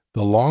again.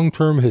 The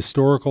long-term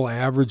historical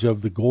average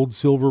of the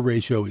gold-silver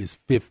ratio is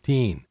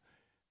 15.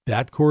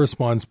 That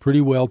corresponds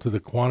pretty well to the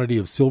quantity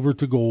of silver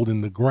to gold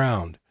in the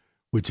ground,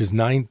 which is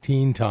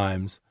 19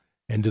 times,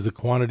 and to the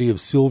quantity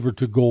of silver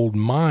to gold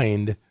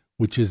mined,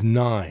 which is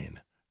 9.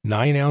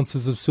 9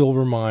 ounces of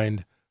silver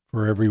mined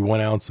for every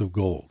 1 ounce of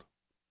gold.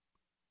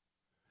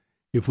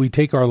 If we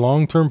take our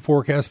long-term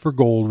forecast for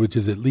gold, which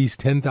is at least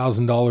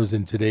 $10,000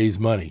 in today's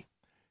money,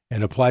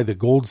 and apply the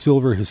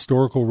gold-silver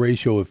historical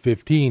ratio of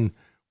 15,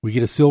 we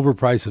get a silver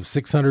price of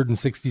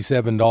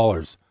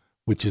 $667,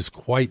 which is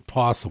quite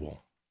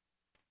possible.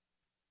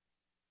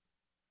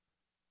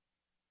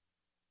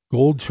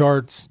 Gold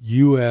Charts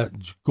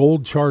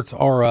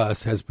R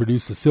Us has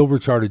produced a silver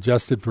chart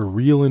adjusted for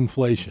real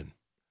inflation,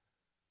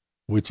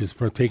 which is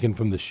taken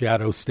from the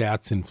Shadow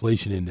Stats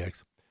Inflation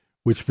Index,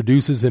 which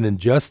produces an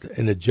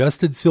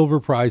adjusted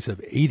silver price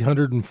of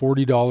 $840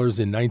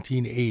 in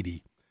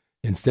 1980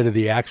 instead of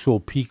the actual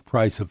peak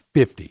price of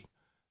 $50.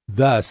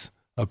 Thus,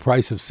 a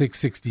price of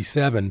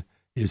 $667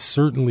 is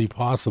certainly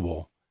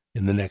possible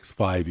in the next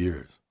 5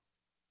 years.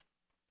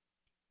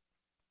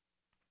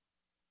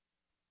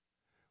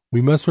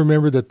 We must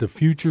remember that the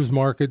futures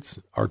markets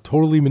are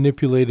totally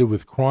manipulated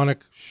with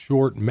chronic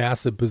short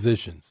massive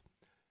positions.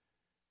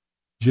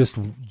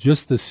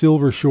 Just the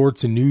silver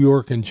shorts in New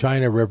York and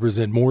China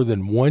represent more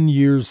than 1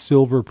 year's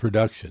silver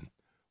production.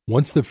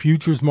 Once the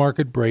futures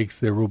market breaks,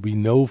 there will be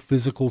no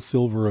physical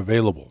silver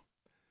available.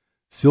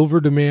 Silver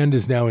demand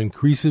is now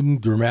increasing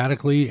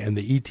dramatically, and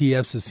the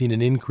ETFs have seen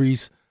an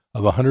increase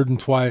of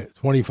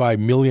 125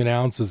 million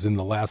ounces in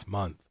the last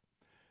month.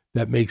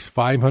 That makes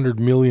 500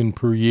 million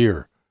per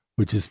year,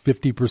 which is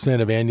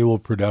 50% of annual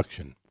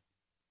production.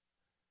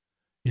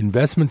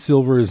 Investment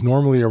silver is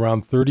normally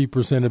around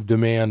 30% of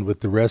demand, with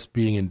the rest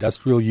being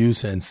industrial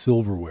use and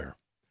silverware.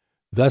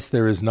 Thus,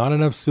 there is not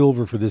enough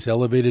silver for this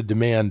elevated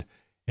demand,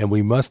 and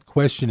we must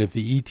question if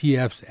the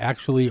ETFs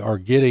actually are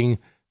getting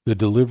the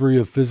delivery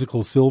of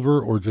physical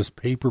silver or just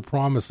paper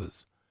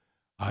promises.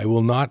 I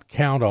will not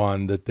count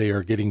on that they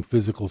are getting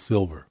physical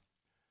silver.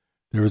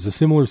 There is a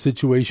similar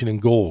situation in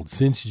gold.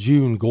 Since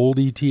June, gold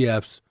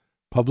ETFs,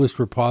 published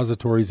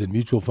repositories, and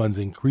mutual funds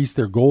increased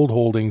their gold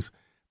holdings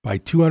by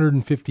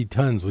 250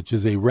 tons, which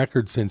is a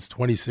record since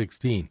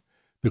 2016.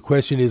 The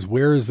question is,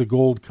 where is the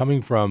gold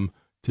coming from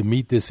to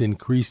meet this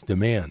increased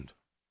demand?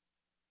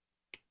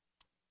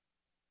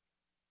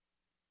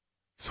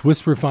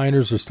 Swiss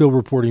refiners are still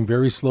reporting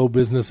very slow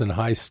business and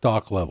high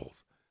stock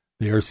levels.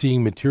 They are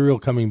seeing material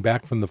coming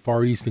back from the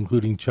Far East,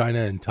 including China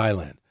and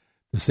Thailand.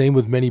 The same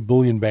with many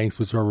bullion banks,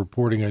 which are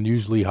reporting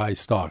unusually high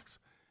stocks.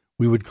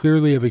 We would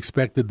clearly have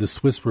expected the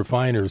Swiss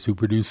refiners, who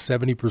produce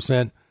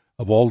 70%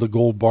 of all the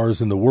gold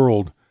bars in the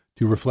world,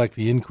 to reflect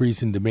the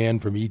increase in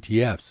demand from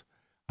ETFs.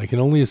 I can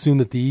only assume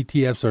that the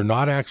ETFs are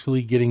not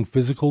actually getting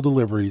physical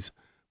deliveries,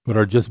 but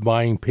are just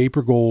buying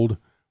paper gold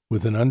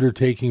with an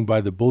undertaking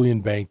by the bullion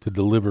bank to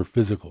deliver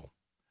physical.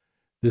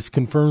 This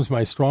confirms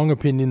my strong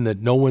opinion that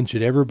no one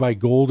should ever buy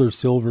gold or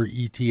silver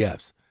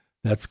ETFs.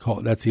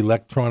 That's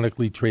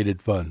electronically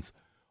traded funds.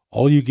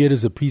 All you get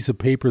is a piece of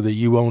paper that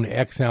you own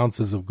X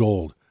ounces of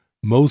gold.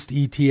 Most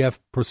ETF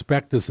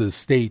prospectuses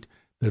state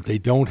that they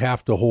don't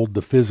have to hold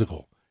the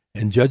physical,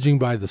 and judging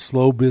by the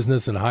slow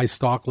business and high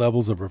stock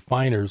levels of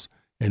refiners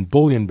and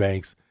bullion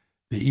banks,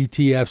 the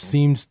ETF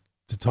seems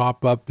to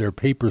top up their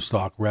paper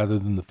stock rather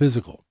than the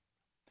physical.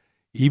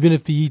 Even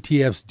if the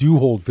ETFs do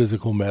hold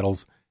physical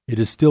metals, it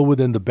is still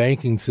within the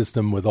banking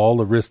system with all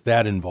the risk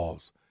that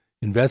involves.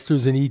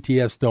 Investors in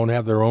ETFs don't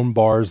have their own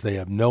bars. They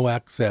have no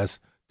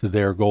access to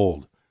their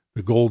gold.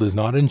 The gold is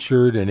not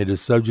insured, and it is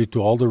subject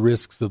to all the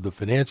risks of the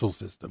financial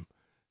system,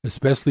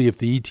 especially if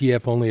the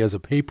ETF only has a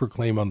paper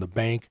claim on the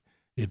bank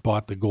it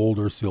bought the gold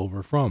or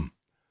silver from.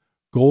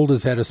 Gold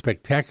has had a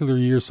spectacular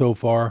year so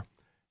far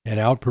and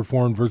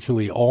outperformed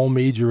virtually all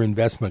major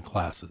investment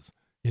classes.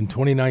 In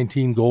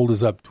 2019, gold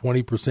is up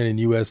 20% in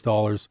U.S.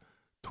 dollars,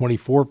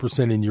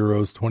 24% in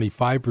euros,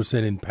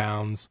 25% in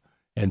pounds,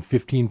 and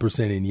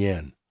 15% in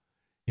yen.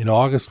 In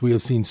August, we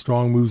have seen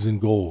strong moves in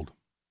gold.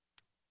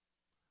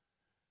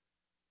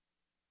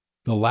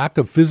 The lack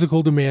of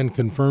physical demand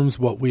confirms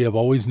what we have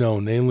always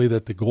known, namely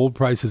that the gold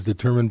price is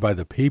determined by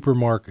the paper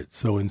market.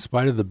 So in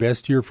spite of the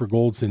best year for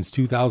gold since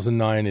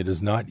 2009, it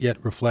is not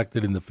yet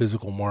reflected in the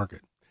physical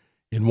market.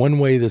 In one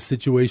way, this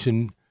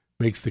situation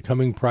makes the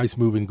coming price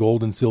move in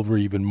gold and silver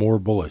even more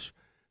bullish.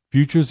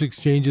 Futures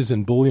exchanges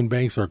and bullion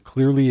banks are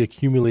clearly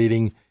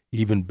accumulating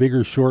even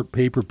bigger short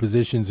paper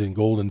positions in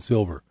gold and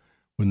silver.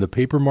 When the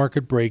paper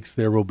market breaks,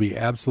 there will be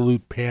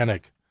absolute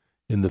panic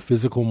in the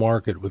physical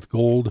market, with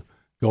gold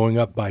going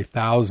up by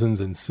thousands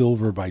and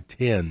silver by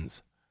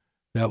tens.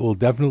 That will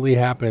definitely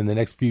happen in the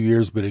next few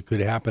years, but it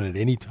could happen at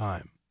any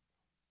time.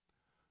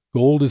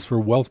 Gold is for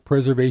wealth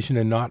preservation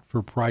and not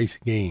for price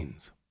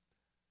gains.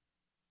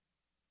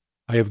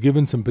 I have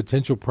given some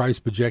potential price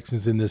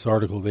projections in this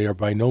article. They are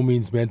by no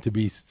means meant to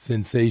be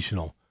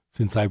sensational,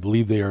 since I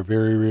believe they are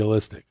very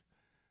realistic.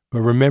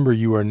 But remember,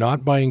 you are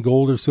not buying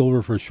gold or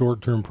silver for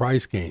short-term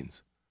price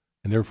gains,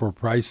 and therefore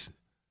price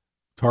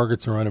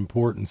targets are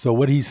unimportant. So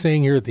what he's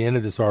saying here at the end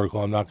of this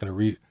article, I'm not going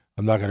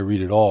to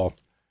read it all,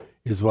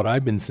 is what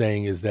I've been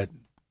saying is that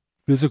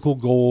physical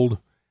gold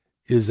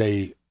is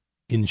a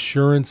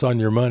insurance on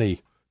your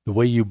money, the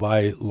way you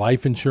buy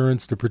life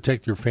insurance to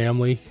protect your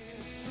family,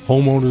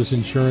 homeowners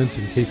insurance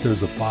in case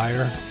there's a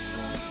fire.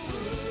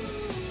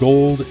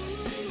 Gold,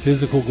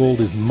 physical gold,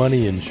 is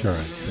money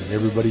insurance, and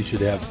everybody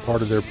should have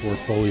part of their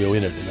portfolio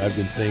in it. And I've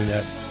been saying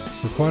that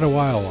for quite a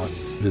while on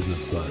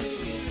Business Buzz.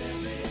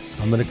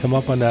 I'm going to come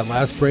up on that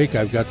last break.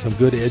 I've got some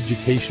good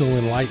educational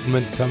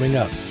enlightenment coming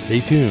up. Stay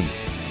tuned.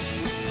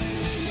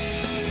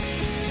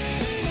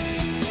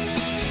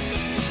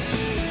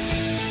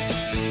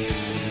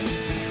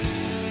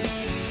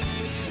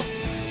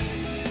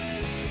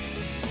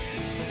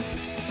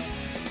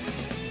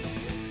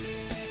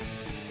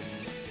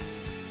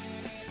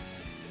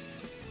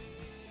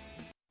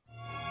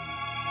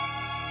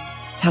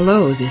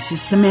 Hello, this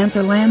is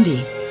Samantha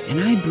Landy, and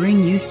I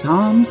bring you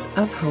Psalms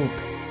of Hope.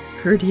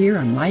 Heard here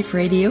on Life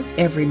Radio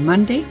every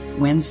Monday,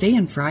 Wednesday,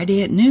 and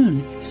Friday at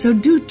noon. So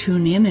do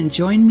tune in and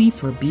join me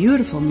for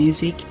beautiful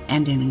music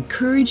and an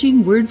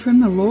encouraging word from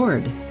the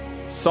Lord.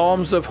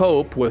 Psalms of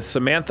Hope with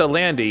Samantha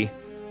Landy,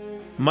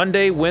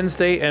 Monday,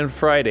 Wednesday, and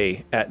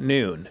Friday at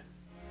noon,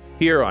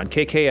 here on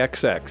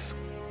KKXX.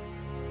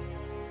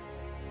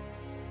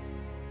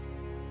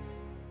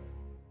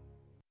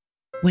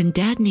 When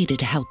Dad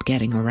needed help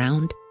getting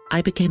around,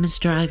 I became his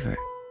driver.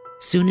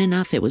 Soon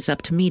enough, it was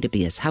up to me to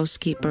be his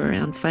housekeeper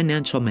and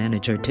financial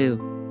manager, too.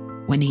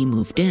 When he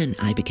moved in,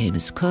 I became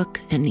his cook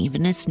and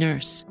even his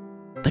nurse.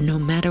 But no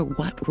matter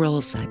what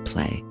roles I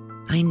play,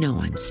 I know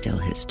I'm still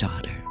his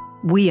daughter.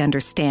 We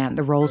understand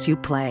the roles you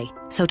play.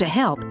 So to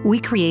help,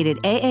 we created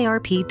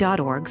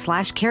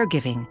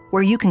aarp.org/caregiving,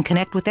 where you can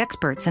connect with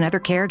experts and other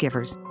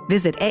caregivers.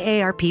 Visit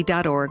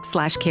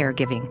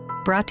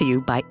aarp.org/caregiving. Brought to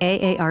you by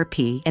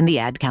AARP and the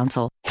Ad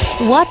Council.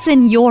 What's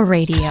in your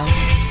radio?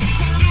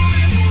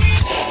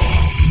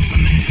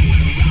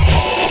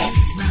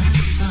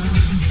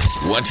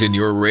 What's in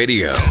your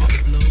radio?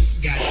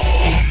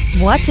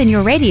 What's in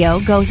your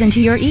radio goes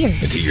into your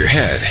ears. Into your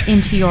head.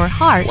 Into your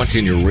heart. What's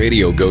in your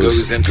radio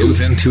goes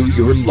into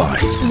your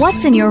life.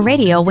 What's in your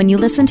radio when you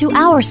listen to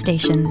our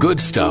station?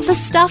 Good stuff. The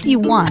stuff you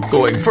want.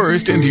 Going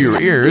first into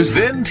your ears,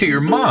 then to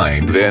your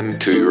mind, then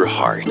to your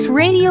heart.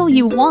 Radio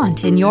you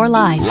want in your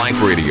life.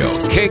 Life Radio,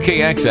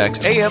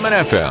 KKXX, AM and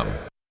FM.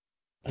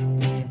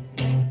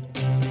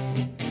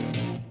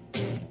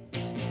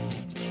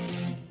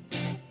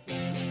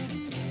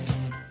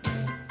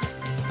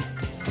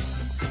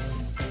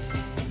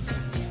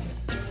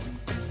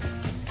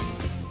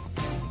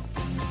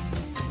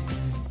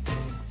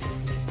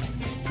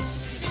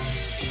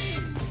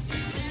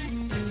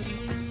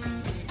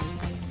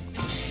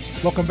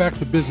 Welcome back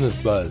to Business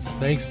Buzz.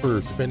 Thanks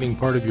for spending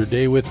part of your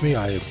day with me.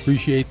 I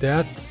appreciate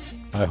that.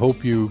 I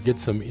hope you get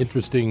some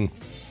interesting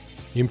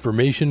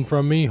information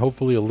from me,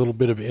 hopefully a little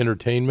bit of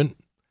entertainment.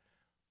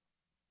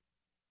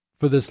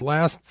 For this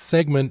last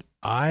segment,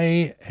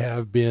 I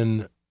have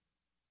been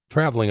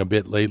traveling a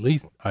bit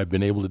lately. I've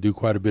been able to do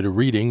quite a bit of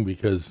reading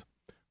because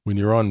when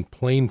you're on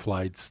plane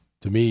flights,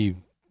 to me,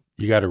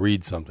 you got to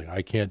read something.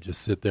 I can't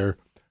just sit there.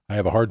 I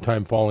have a hard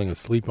time falling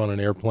asleep on an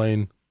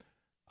airplane.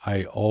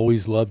 I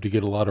always love to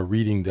get a lot of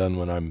reading done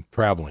when I'm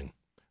traveling,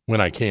 when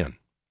I can.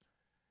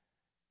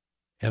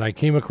 And I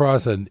came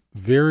across a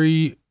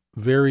very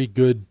very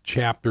good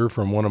chapter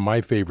from one of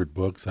my favorite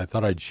books. I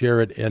thought I'd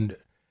share it. And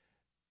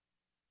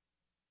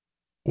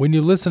when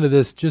you listen to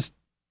this, just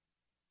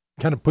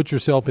kind of put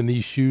yourself in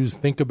these shoes,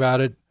 think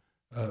about it.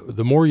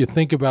 The more you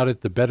think about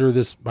it, the better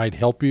this might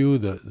help you,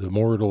 the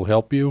more it'll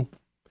help you.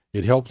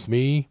 It helps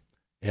me,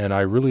 and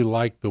I really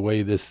like the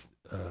way this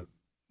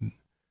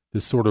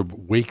sort of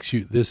wakes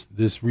you,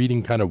 this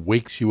reading kind of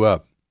wakes you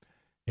up.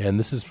 And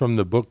this is from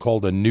the book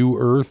called A New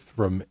Earth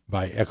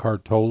by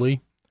Eckhart Tolle.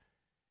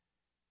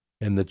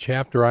 And the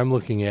chapter I'm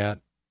looking at,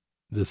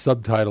 the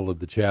subtitle of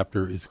the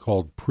chapter is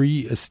called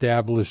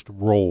Pre-Established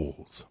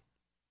Roles.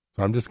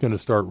 So I'm just going to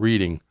start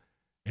reading,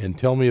 and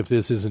tell me if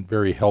this isn't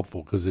very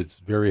helpful, because it's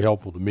very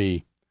helpful to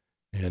me,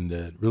 and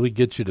it really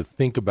gets you to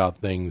think about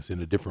things in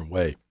a different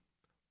way.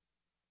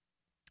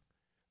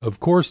 Of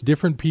course,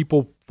 different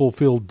people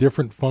fulfill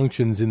different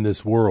functions in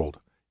this world.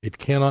 It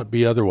cannot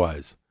be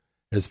otherwise.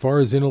 As far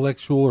as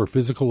intellectual or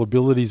physical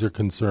abilities are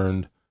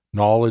concerned,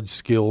 knowledge,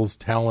 skills,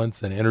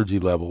 talents, and energy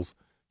levels,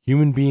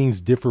 human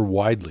beings differ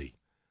widely.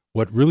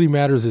 What really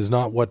matters is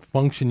not what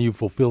function you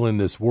fulfill in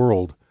this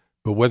world,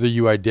 but whether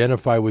you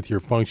identify with your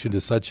function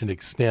to such an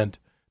extent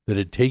that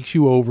it takes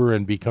you over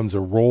and becomes a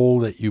role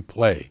that you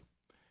play.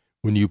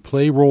 When you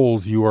play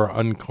roles, you are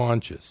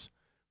unconscious.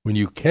 When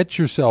you catch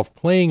yourself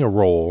playing a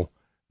role,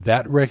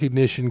 that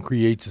recognition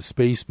creates a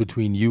space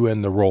between you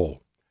and the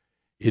role.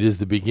 It is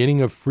the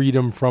beginning of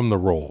freedom from the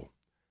role.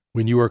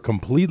 When you are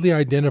completely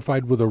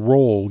identified with a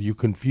role, you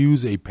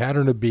confuse a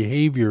pattern of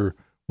behavior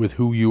with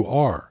who you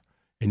are,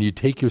 and you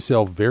take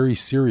yourself very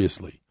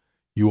seriously.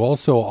 You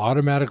also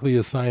automatically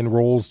assign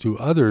roles to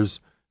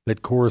others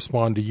that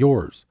correspond to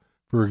yours.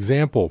 For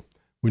example,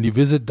 when you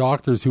visit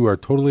doctors who are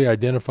totally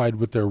identified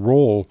with their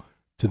role,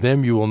 to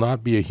them you will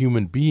not be a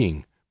human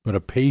being, but a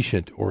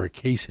patient or a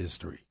case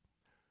history.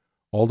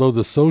 Although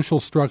the social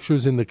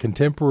structures in the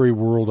contemporary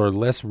world are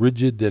less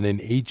rigid than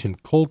in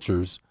ancient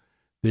cultures,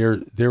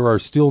 there are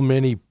still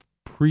many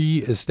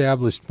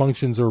pre-established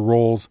functions or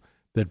roles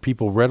that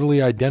people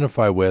readily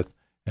identify with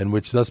and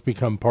which thus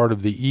become part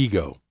of the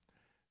ego.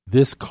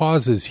 This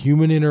causes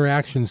human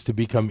interactions to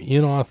become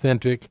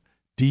inauthentic,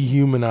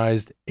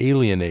 dehumanized,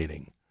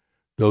 alienating.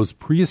 Those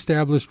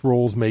pre-established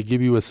roles may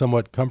give you a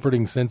somewhat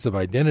comforting sense of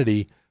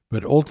identity,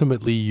 but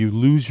ultimately you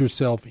lose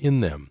yourself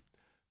in them.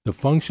 The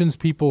functions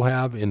people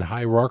have in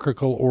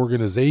hierarchical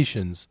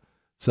organizations,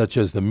 such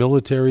as the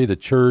military, the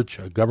church,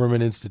 a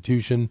government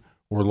institution,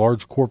 or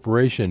large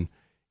corporation,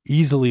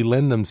 easily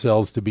lend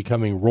themselves to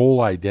becoming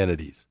role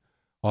identities.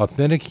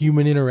 Authentic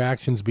human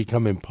interactions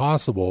become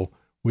impossible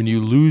when you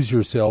lose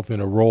yourself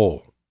in a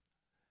role.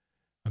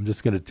 I'm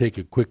just going to take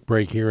a quick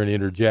break here and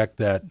interject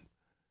that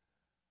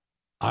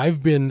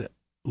I've been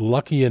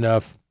lucky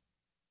enough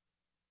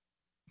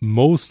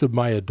most of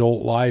my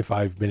adult life,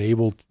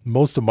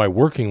 most of my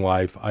working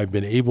life, I've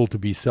been able to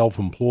be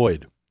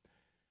self-employed.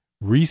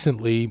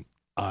 Recently,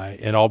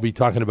 and I'll be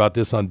talking about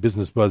this on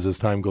Business Buzz as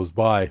time goes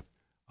by,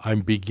 I'm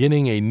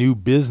beginning a new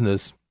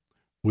business,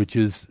 which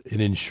is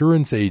an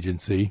insurance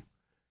agency.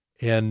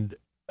 And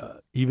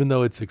even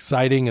though it's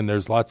exciting and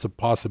there's lots of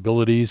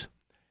possibilities,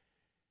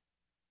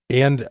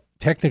 and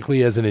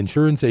technically as an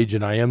insurance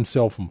agent, I am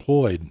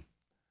self-employed.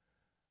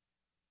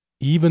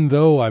 Even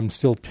though I'm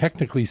still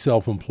technically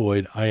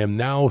self-employed, I am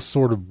now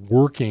sort of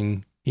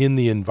working in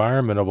the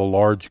environment of a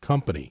large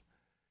company.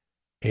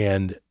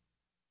 And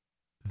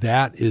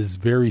that is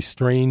very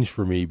strange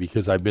for me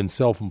because I've been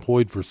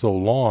self-employed for so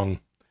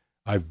long.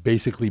 I've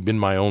basically been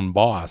my own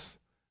boss.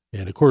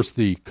 And of course,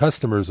 the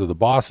customers are the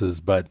bosses,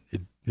 but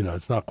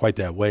it's not quite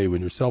that way. When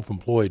you're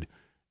self-employed,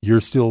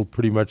 you're still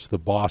pretty much the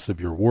boss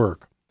of your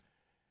work.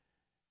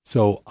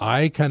 So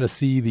I kind of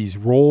see these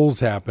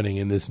roles happening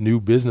in this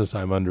new business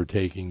I'm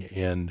undertaking,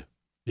 and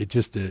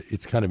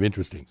it's kind of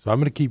interesting. So I'm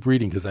going to keep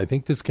reading because I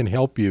think this can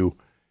help you.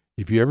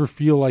 If you ever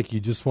feel like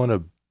you just want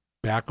to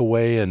back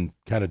away and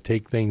kind of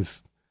take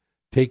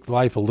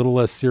life a little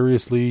less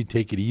seriously,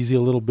 take it easy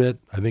a little bit,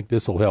 I think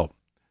this will help.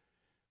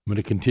 I'm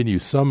going to continue.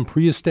 Some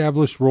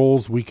pre-established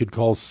roles we could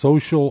call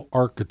social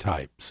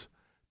archetypes.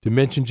 To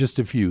mention just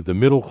a few, the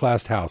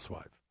middle-class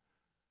housewife,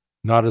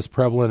 not as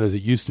prevalent as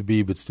it used to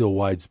be, but still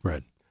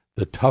widespread.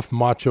 The tough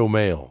macho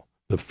male,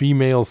 the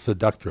female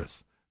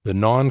seductress, the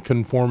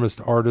nonconformist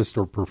artist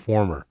or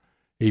performer,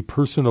 a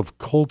person of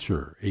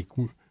culture,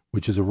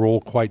 which is a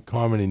role quite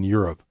common in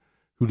Europe,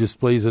 who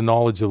displays a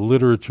knowledge of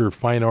literature,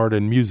 fine art,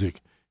 and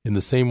music in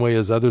the same way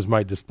as others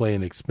might display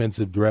an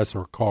expensive dress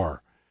or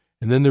car.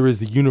 And then there is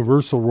the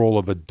universal role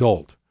of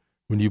adult.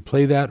 When you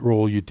play that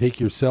role, you take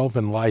yourself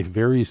and life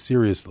very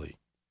seriously.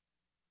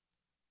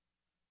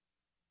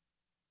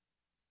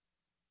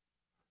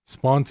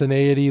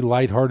 Spontaneity,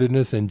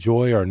 lightheartedness, and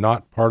joy are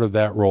not part of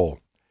that role.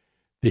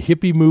 The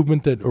hippie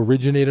movement that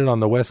originated on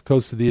the west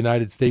coast of the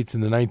United States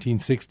in the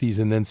 1960s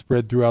and then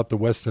spread throughout the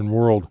Western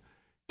world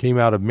came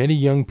out of many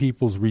young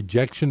people's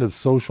rejection of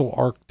social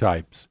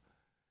archetypes,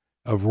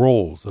 of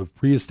roles, of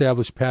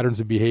pre-established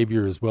patterns of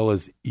behavior, as well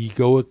as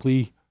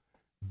egoically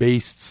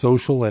based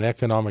social and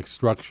economic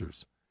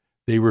structures.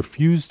 They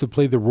refused to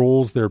play the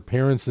roles their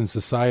parents and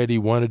society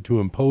wanted to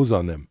impose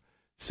on them,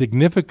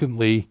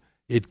 Significantly,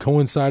 it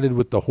coincided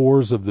with the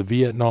horrors of the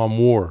Vietnam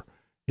War,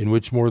 in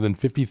which more than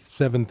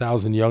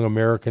 57,000 young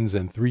Americans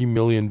and 3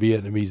 million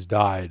Vietnamese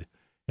died,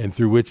 and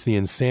through which the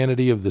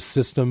insanity of the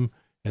system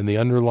and the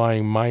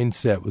underlying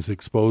mindset was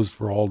exposed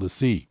for all to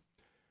see.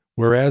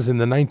 Whereas in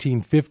the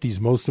 1950s,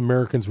 most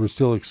Americans were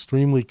still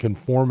extremely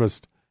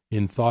conformist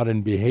in thought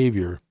and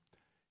behavior,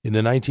 in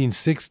the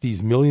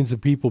 1960s, millions of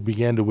people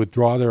began to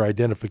withdraw their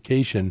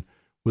identification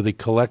with a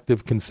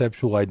collective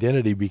conceptual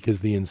identity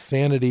because the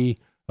insanity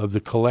of the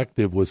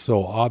collective was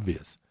so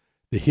obvious.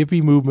 The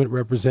hippie movement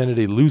represented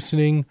a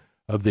loosening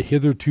of the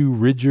hitherto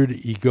rigid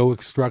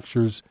egoic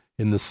structures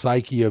in the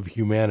psyche of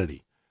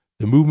humanity.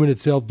 The movement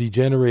itself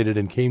degenerated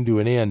and came to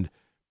an end,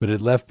 but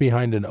it left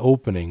behind an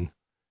opening,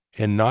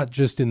 and not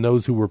just in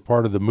those who were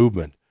part of the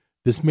movement.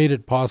 This made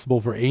it possible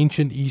for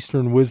ancient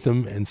Eastern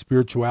wisdom and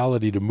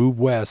spirituality to move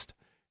west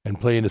and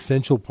play an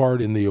essential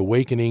part in the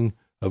awakening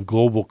of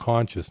global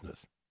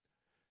consciousness.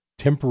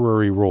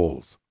 Temporary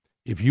roles.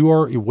 If you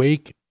are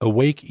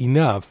awake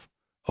enough,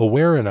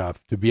 aware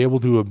enough to be able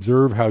to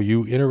observe how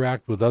you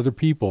interact with other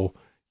people,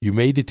 you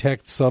may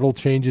detect subtle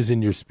changes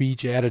in your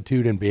speech,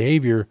 attitude, and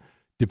behavior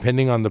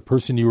depending on the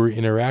person you are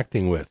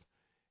interacting with.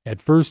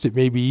 At first, it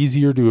may be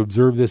easier to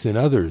observe this in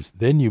others.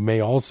 Then you may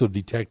also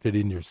detect it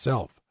in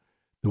yourself.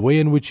 The way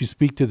in which you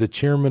speak to the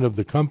chairman of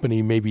the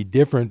company may be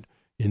different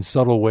in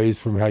subtle ways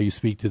from how you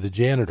speak to the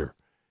janitor.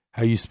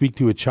 How you speak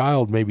to a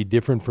child may be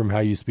different from how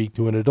you speak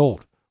to an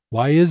adult.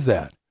 Why is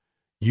that?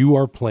 You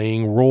are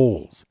playing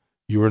roles.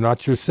 You are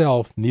not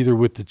yourself, neither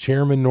with the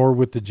chairman nor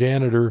with the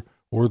janitor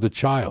or the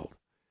child.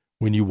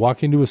 When you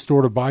walk into a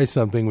store to buy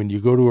something, when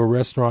you go to a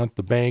restaurant,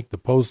 the bank, the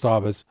post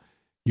office,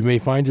 you may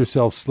find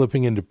yourself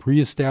slipping into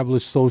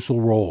pre-established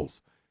social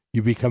roles.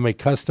 You become a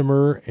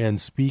customer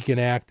and speak and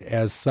act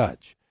as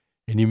such.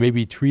 And you may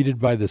be treated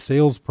by the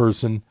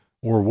salesperson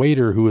or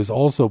waiter who is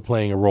also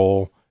playing a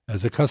role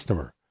as a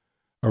customer.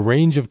 A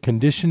range of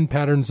conditioned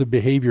patterns of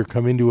behavior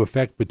come into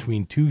effect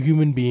between two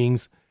human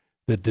beings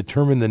that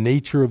determine the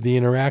nature of the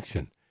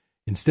interaction.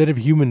 Instead of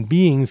human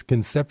beings,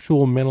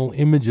 conceptual mental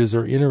images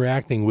are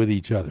interacting with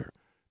each other.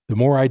 The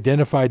more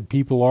identified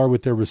people are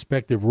with their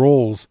respective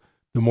roles,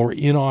 the more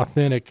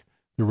inauthentic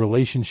the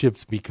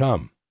relationships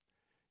become.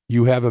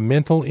 You have a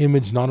mental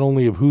image not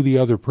only of who the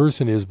other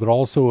person is, but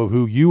also of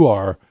who you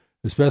are,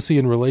 especially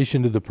in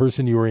relation to the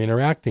person you are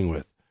interacting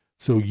with.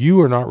 So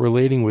you are not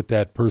relating with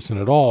that person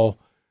at all,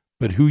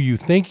 but who you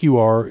think you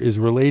are is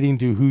relating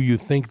to who you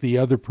think the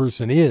other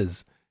person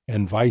is,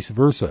 and vice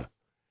versa.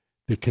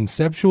 The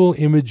conceptual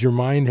image your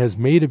mind has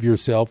made of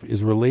yourself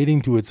is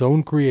relating to its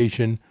own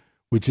creation,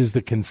 which is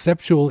the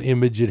conceptual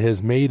image it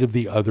has made of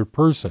the other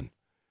person.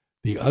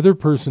 The other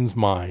person's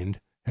mind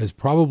has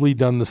probably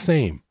done the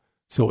same.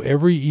 So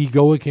every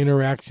egoic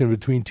interaction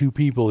between two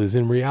people is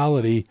in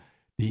reality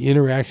the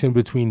interaction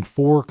between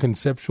four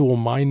conceptual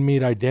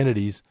mind-made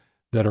identities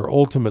that are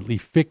ultimately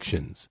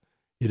fictions.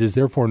 It is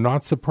therefore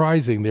not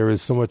surprising there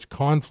is so much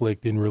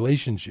conflict in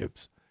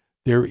relationships.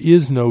 There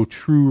is no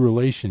true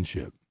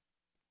relationship.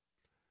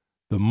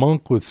 The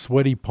monk with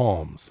sweaty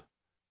palms.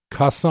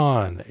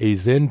 Kasan, a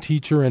Zen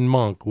teacher and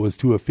monk, was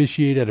to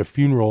officiate at a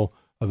funeral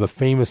of a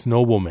famous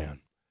nobleman.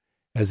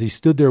 As he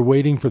stood there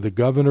waiting for the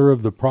governor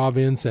of the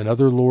province and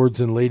other lords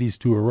and ladies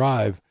to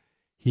arrive,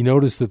 he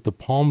noticed that the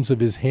palms of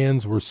his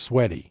hands were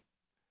sweaty.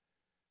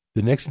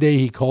 The next day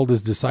he called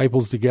his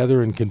disciples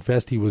together and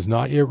confessed he was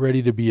not yet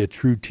ready to be a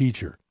true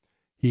teacher.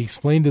 He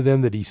explained to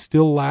them that he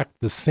still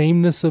lacked the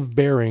sameness of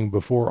bearing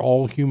before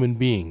all human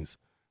beings,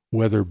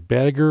 whether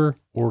beggar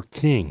or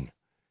king.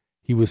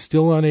 He was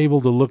still unable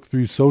to look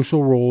through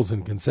social roles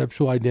and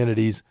conceptual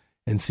identities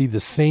and see the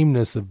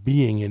sameness of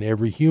being in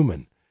every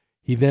human.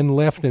 He then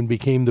left and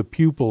became the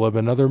pupil of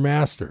another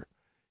master.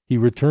 He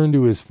returned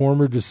to his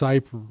former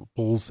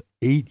disciples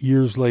 8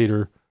 years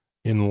later,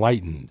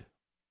 enlightened.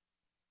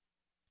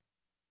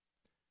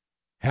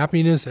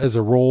 Happiness as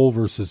a role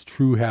versus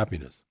true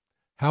happiness.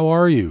 How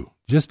are you?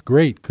 Just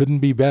great,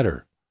 couldn't be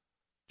better.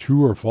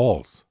 True or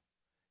false?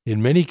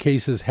 In many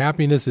cases,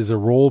 happiness is a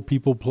role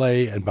people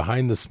play, and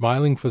behind the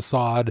smiling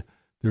facade,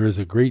 there is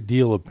a great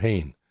deal of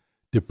pain.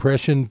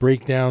 Depression,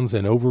 breakdowns,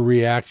 and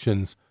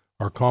overreactions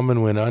are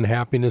common when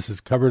unhappiness is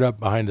covered up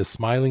behind a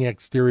smiling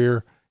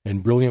exterior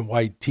and brilliant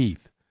white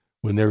teeth,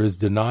 when there is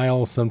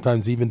denial,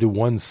 sometimes even to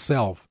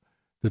oneself,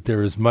 that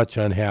there is much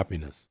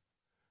unhappiness.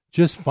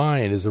 Just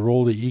fine is a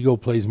role the ego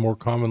plays more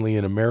commonly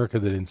in America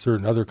than in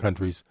certain other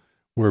countries,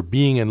 where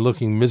being and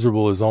looking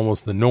miserable is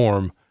almost the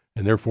norm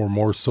and therefore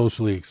more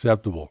socially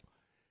acceptable.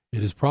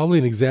 It is probably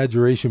an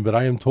exaggeration, but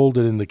I am told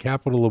that in the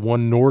capital of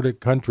one Nordic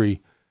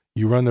country,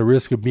 you run the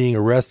risk of being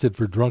arrested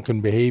for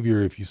drunken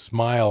behavior if you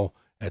smile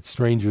at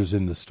strangers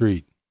in the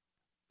street.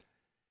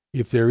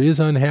 If there is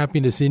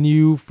unhappiness in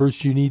you,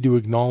 first you need to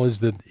acknowledge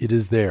that it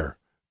is there.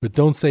 But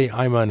don't say,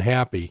 I'm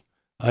unhappy.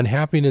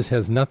 Unhappiness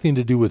has nothing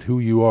to do with who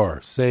you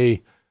are.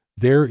 Say,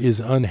 there is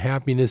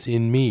unhappiness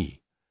in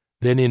me.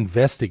 Then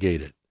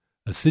investigate it.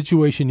 A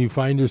situation you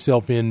find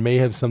yourself in may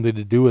have something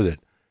to do with it.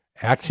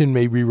 Action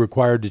may be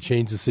required to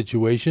change the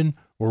situation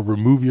or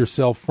remove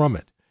yourself from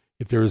it.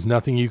 If there is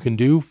nothing you can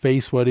do,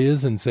 face what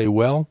is and say,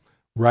 well,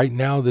 right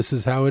now this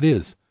is how it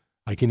is.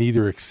 I can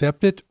either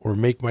accept it or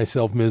make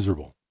myself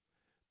miserable.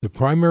 The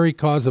primary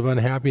cause of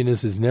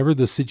unhappiness is never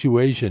the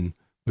situation,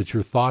 but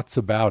your thoughts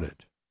about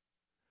it.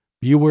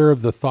 Be aware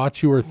of the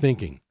thoughts you are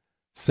thinking.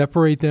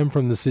 Separate them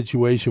from the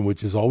situation,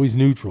 which is always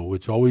neutral,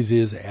 which always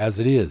is as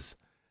it is.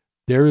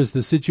 There is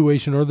the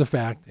situation or the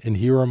fact, and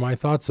here are my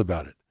thoughts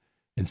about it.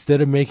 Instead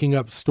of making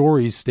up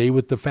stories, stay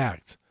with the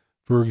facts.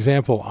 For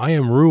example, I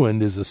am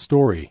ruined is a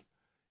story.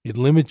 It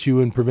limits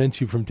you and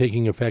prevents you from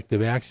taking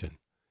effective action.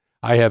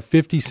 I have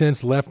 50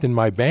 cents left in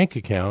my bank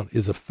account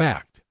is a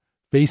fact.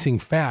 Facing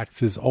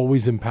facts is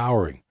always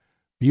empowering.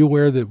 Be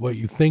aware that what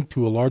you think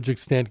to a large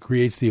extent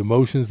creates the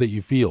emotions that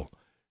you feel.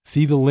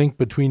 See the link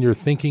between your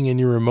thinking and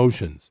your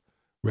emotions.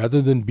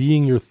 Rather than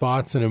being your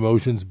thoughts and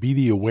emotions, be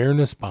the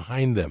awareness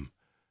behind them.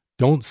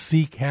 Don't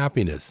seek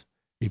happiness.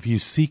 If you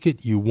seek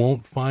it, you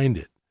won't find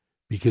it,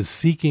 because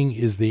seeking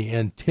is the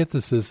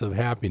antithesis of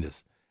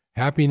happiness.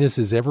 Happiness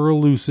is ever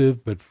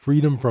elusive, but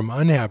freedom from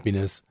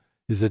unhappiness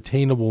is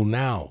attainable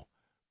now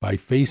by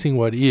facing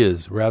what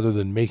is rather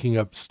than making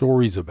up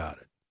stories about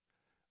it.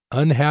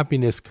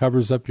 Unhappiness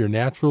covers up your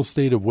natural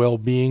state of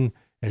well-being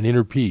and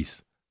inner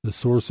peace, the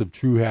source of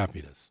true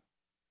happiness.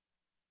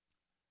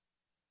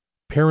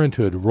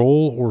 Parenthood,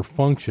 role or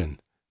function.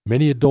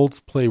 Many adults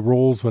play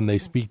roles when they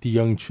speak to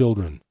young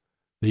children.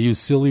 They use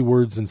silly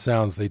words and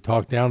sounds. They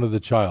talk down to the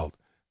child.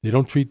 They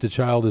don't treat the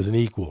child as an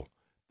equal.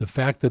 The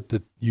fact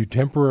that you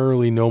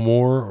temporarily know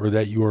more or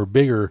that you are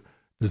bigger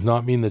does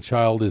not mean the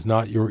child is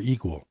not your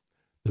equal.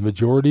 The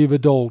majority of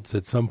adults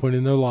at some point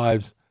in their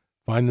lives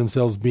find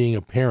themselves being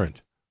a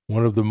parent,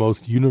 one of the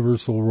most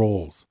universal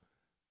roles.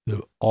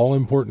 The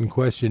all-important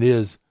question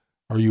is,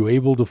 are you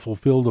able to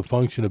fulfill the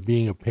function of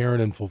being a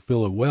parent and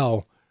fulfill it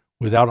well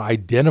without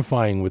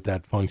identifying with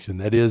that function?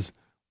 That is,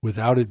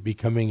 without it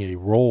becoming a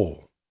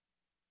role.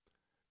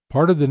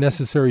 Part of the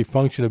necessary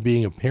function of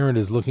being a parent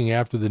is looking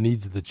after the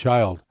needs of the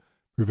child,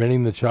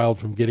 preventing the child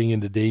from getting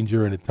into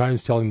danger, and at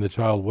times telling the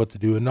child what to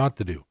do and not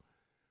to do.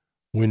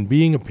 When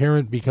being a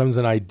parent becomes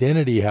an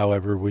identity,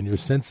 however, when your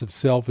sense of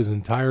self is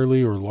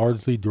entirely or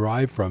largely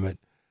derived from it,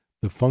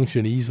 the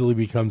function easily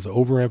becomes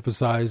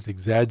overemphasized,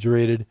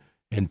 exaggerated,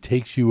 and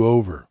takes you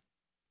over.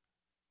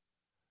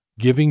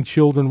 Giving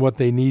children what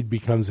they need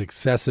becomes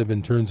excessive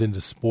and turns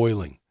into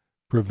spoiling.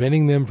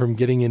 Preventing them from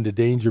getting into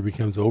danger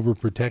becomes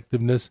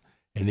overprotectiveness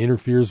and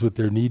interferes with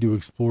their need to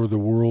explore the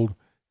world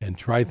and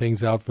try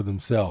things out for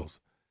themselves.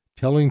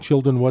 Telling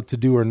children what to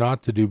do or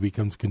not to do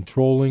becomes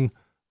controlling,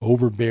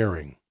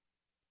 overbearing.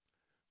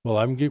 Well,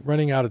 I'm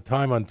running out of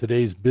time on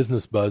today's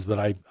Business Buzz, but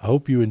I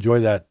hope you enjoy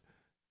that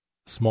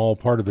small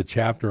part of a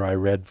chapter I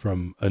read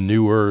from A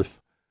New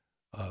Earth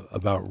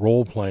about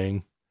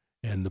role-playing.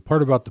 And the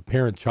part about the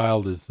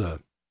parent-child is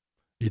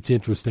it's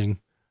interesting.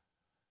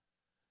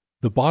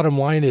 The bottom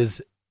line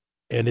is,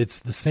 and it's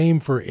the same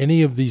for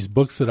any of these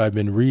books that I've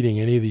been reading,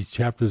 any of these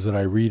chapters that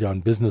I read on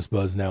Business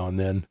Buzz now and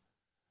then,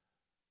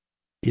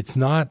 it's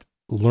not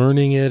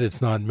learning it,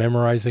 it's not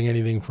memorizing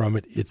anything from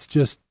it, it's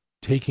just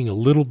taking a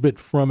little bit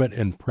from it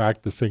and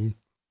practicing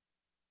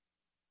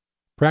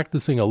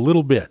a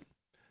little bit.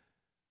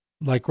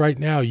 Like right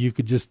now, you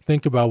could just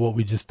think about what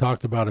we just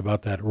talked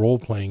about that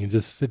role-playing, and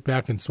just sit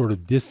back and sort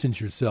of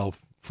distance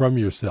yourself from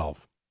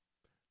yourself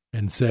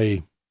and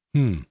say,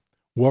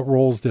 what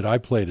roles did I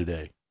play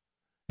today?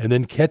 And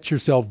then catch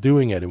yourself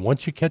doing it. And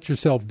once you catch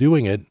yourself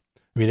doing it,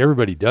 I mean,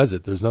 everybody does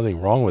it. There's nothing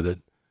wrong with it.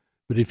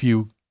 But if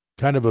you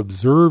kind of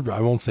observe,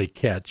 I won't say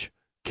catch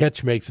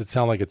makes it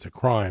sound like it's a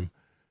crime.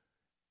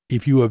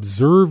 If you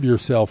observe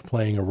yourself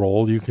playing a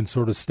role, you can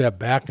sort of step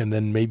back and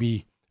then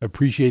maybe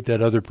appreciate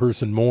that other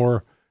person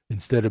more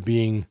instead of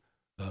being,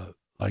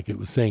 like it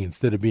was saying,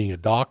 instead of being a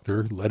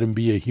doctor, let him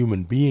be a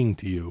human being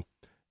to you.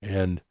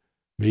 And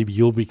maybe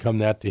you'll become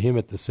that to him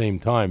at the same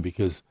time,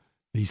 because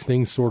these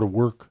things sort of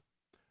work.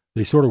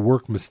 They sort of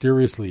work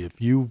mysteriously.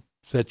 If you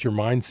set your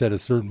mindset a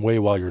certain way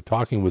while you're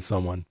talking with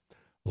someone,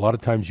 a lot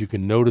of times you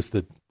can notice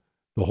that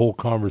the whole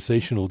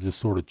conversation will just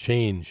sort of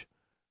change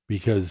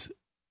because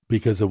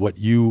of what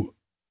you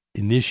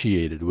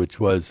initiated, which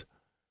was,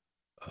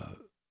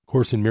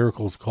 Course in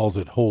Miracles calls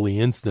it holy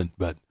instant.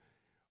 But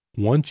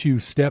once you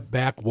step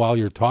back while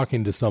you're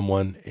talking to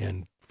someone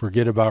and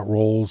forget about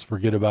roles,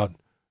 forget about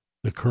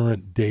the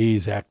current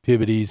day's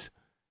activities,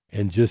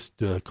 and just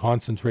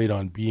concentrate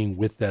on being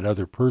with that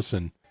other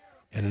person.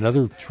 And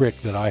another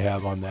trick that I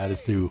have on that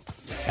is to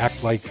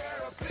act like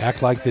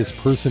this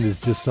person is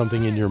just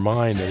something in your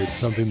mind, and it's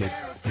something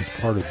that is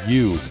part of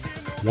you.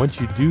 Once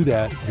you do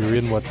that, you're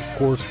in what the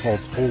Course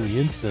calls holy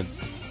instant,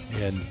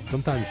 and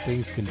sometimes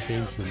things can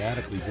change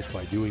dramatically just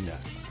by doing that.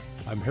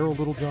 I'm Harold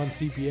Littlejohn,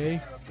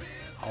 CPA.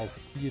 I'll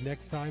see you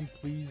next time.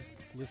 Please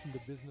listen to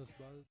Business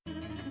Buzz.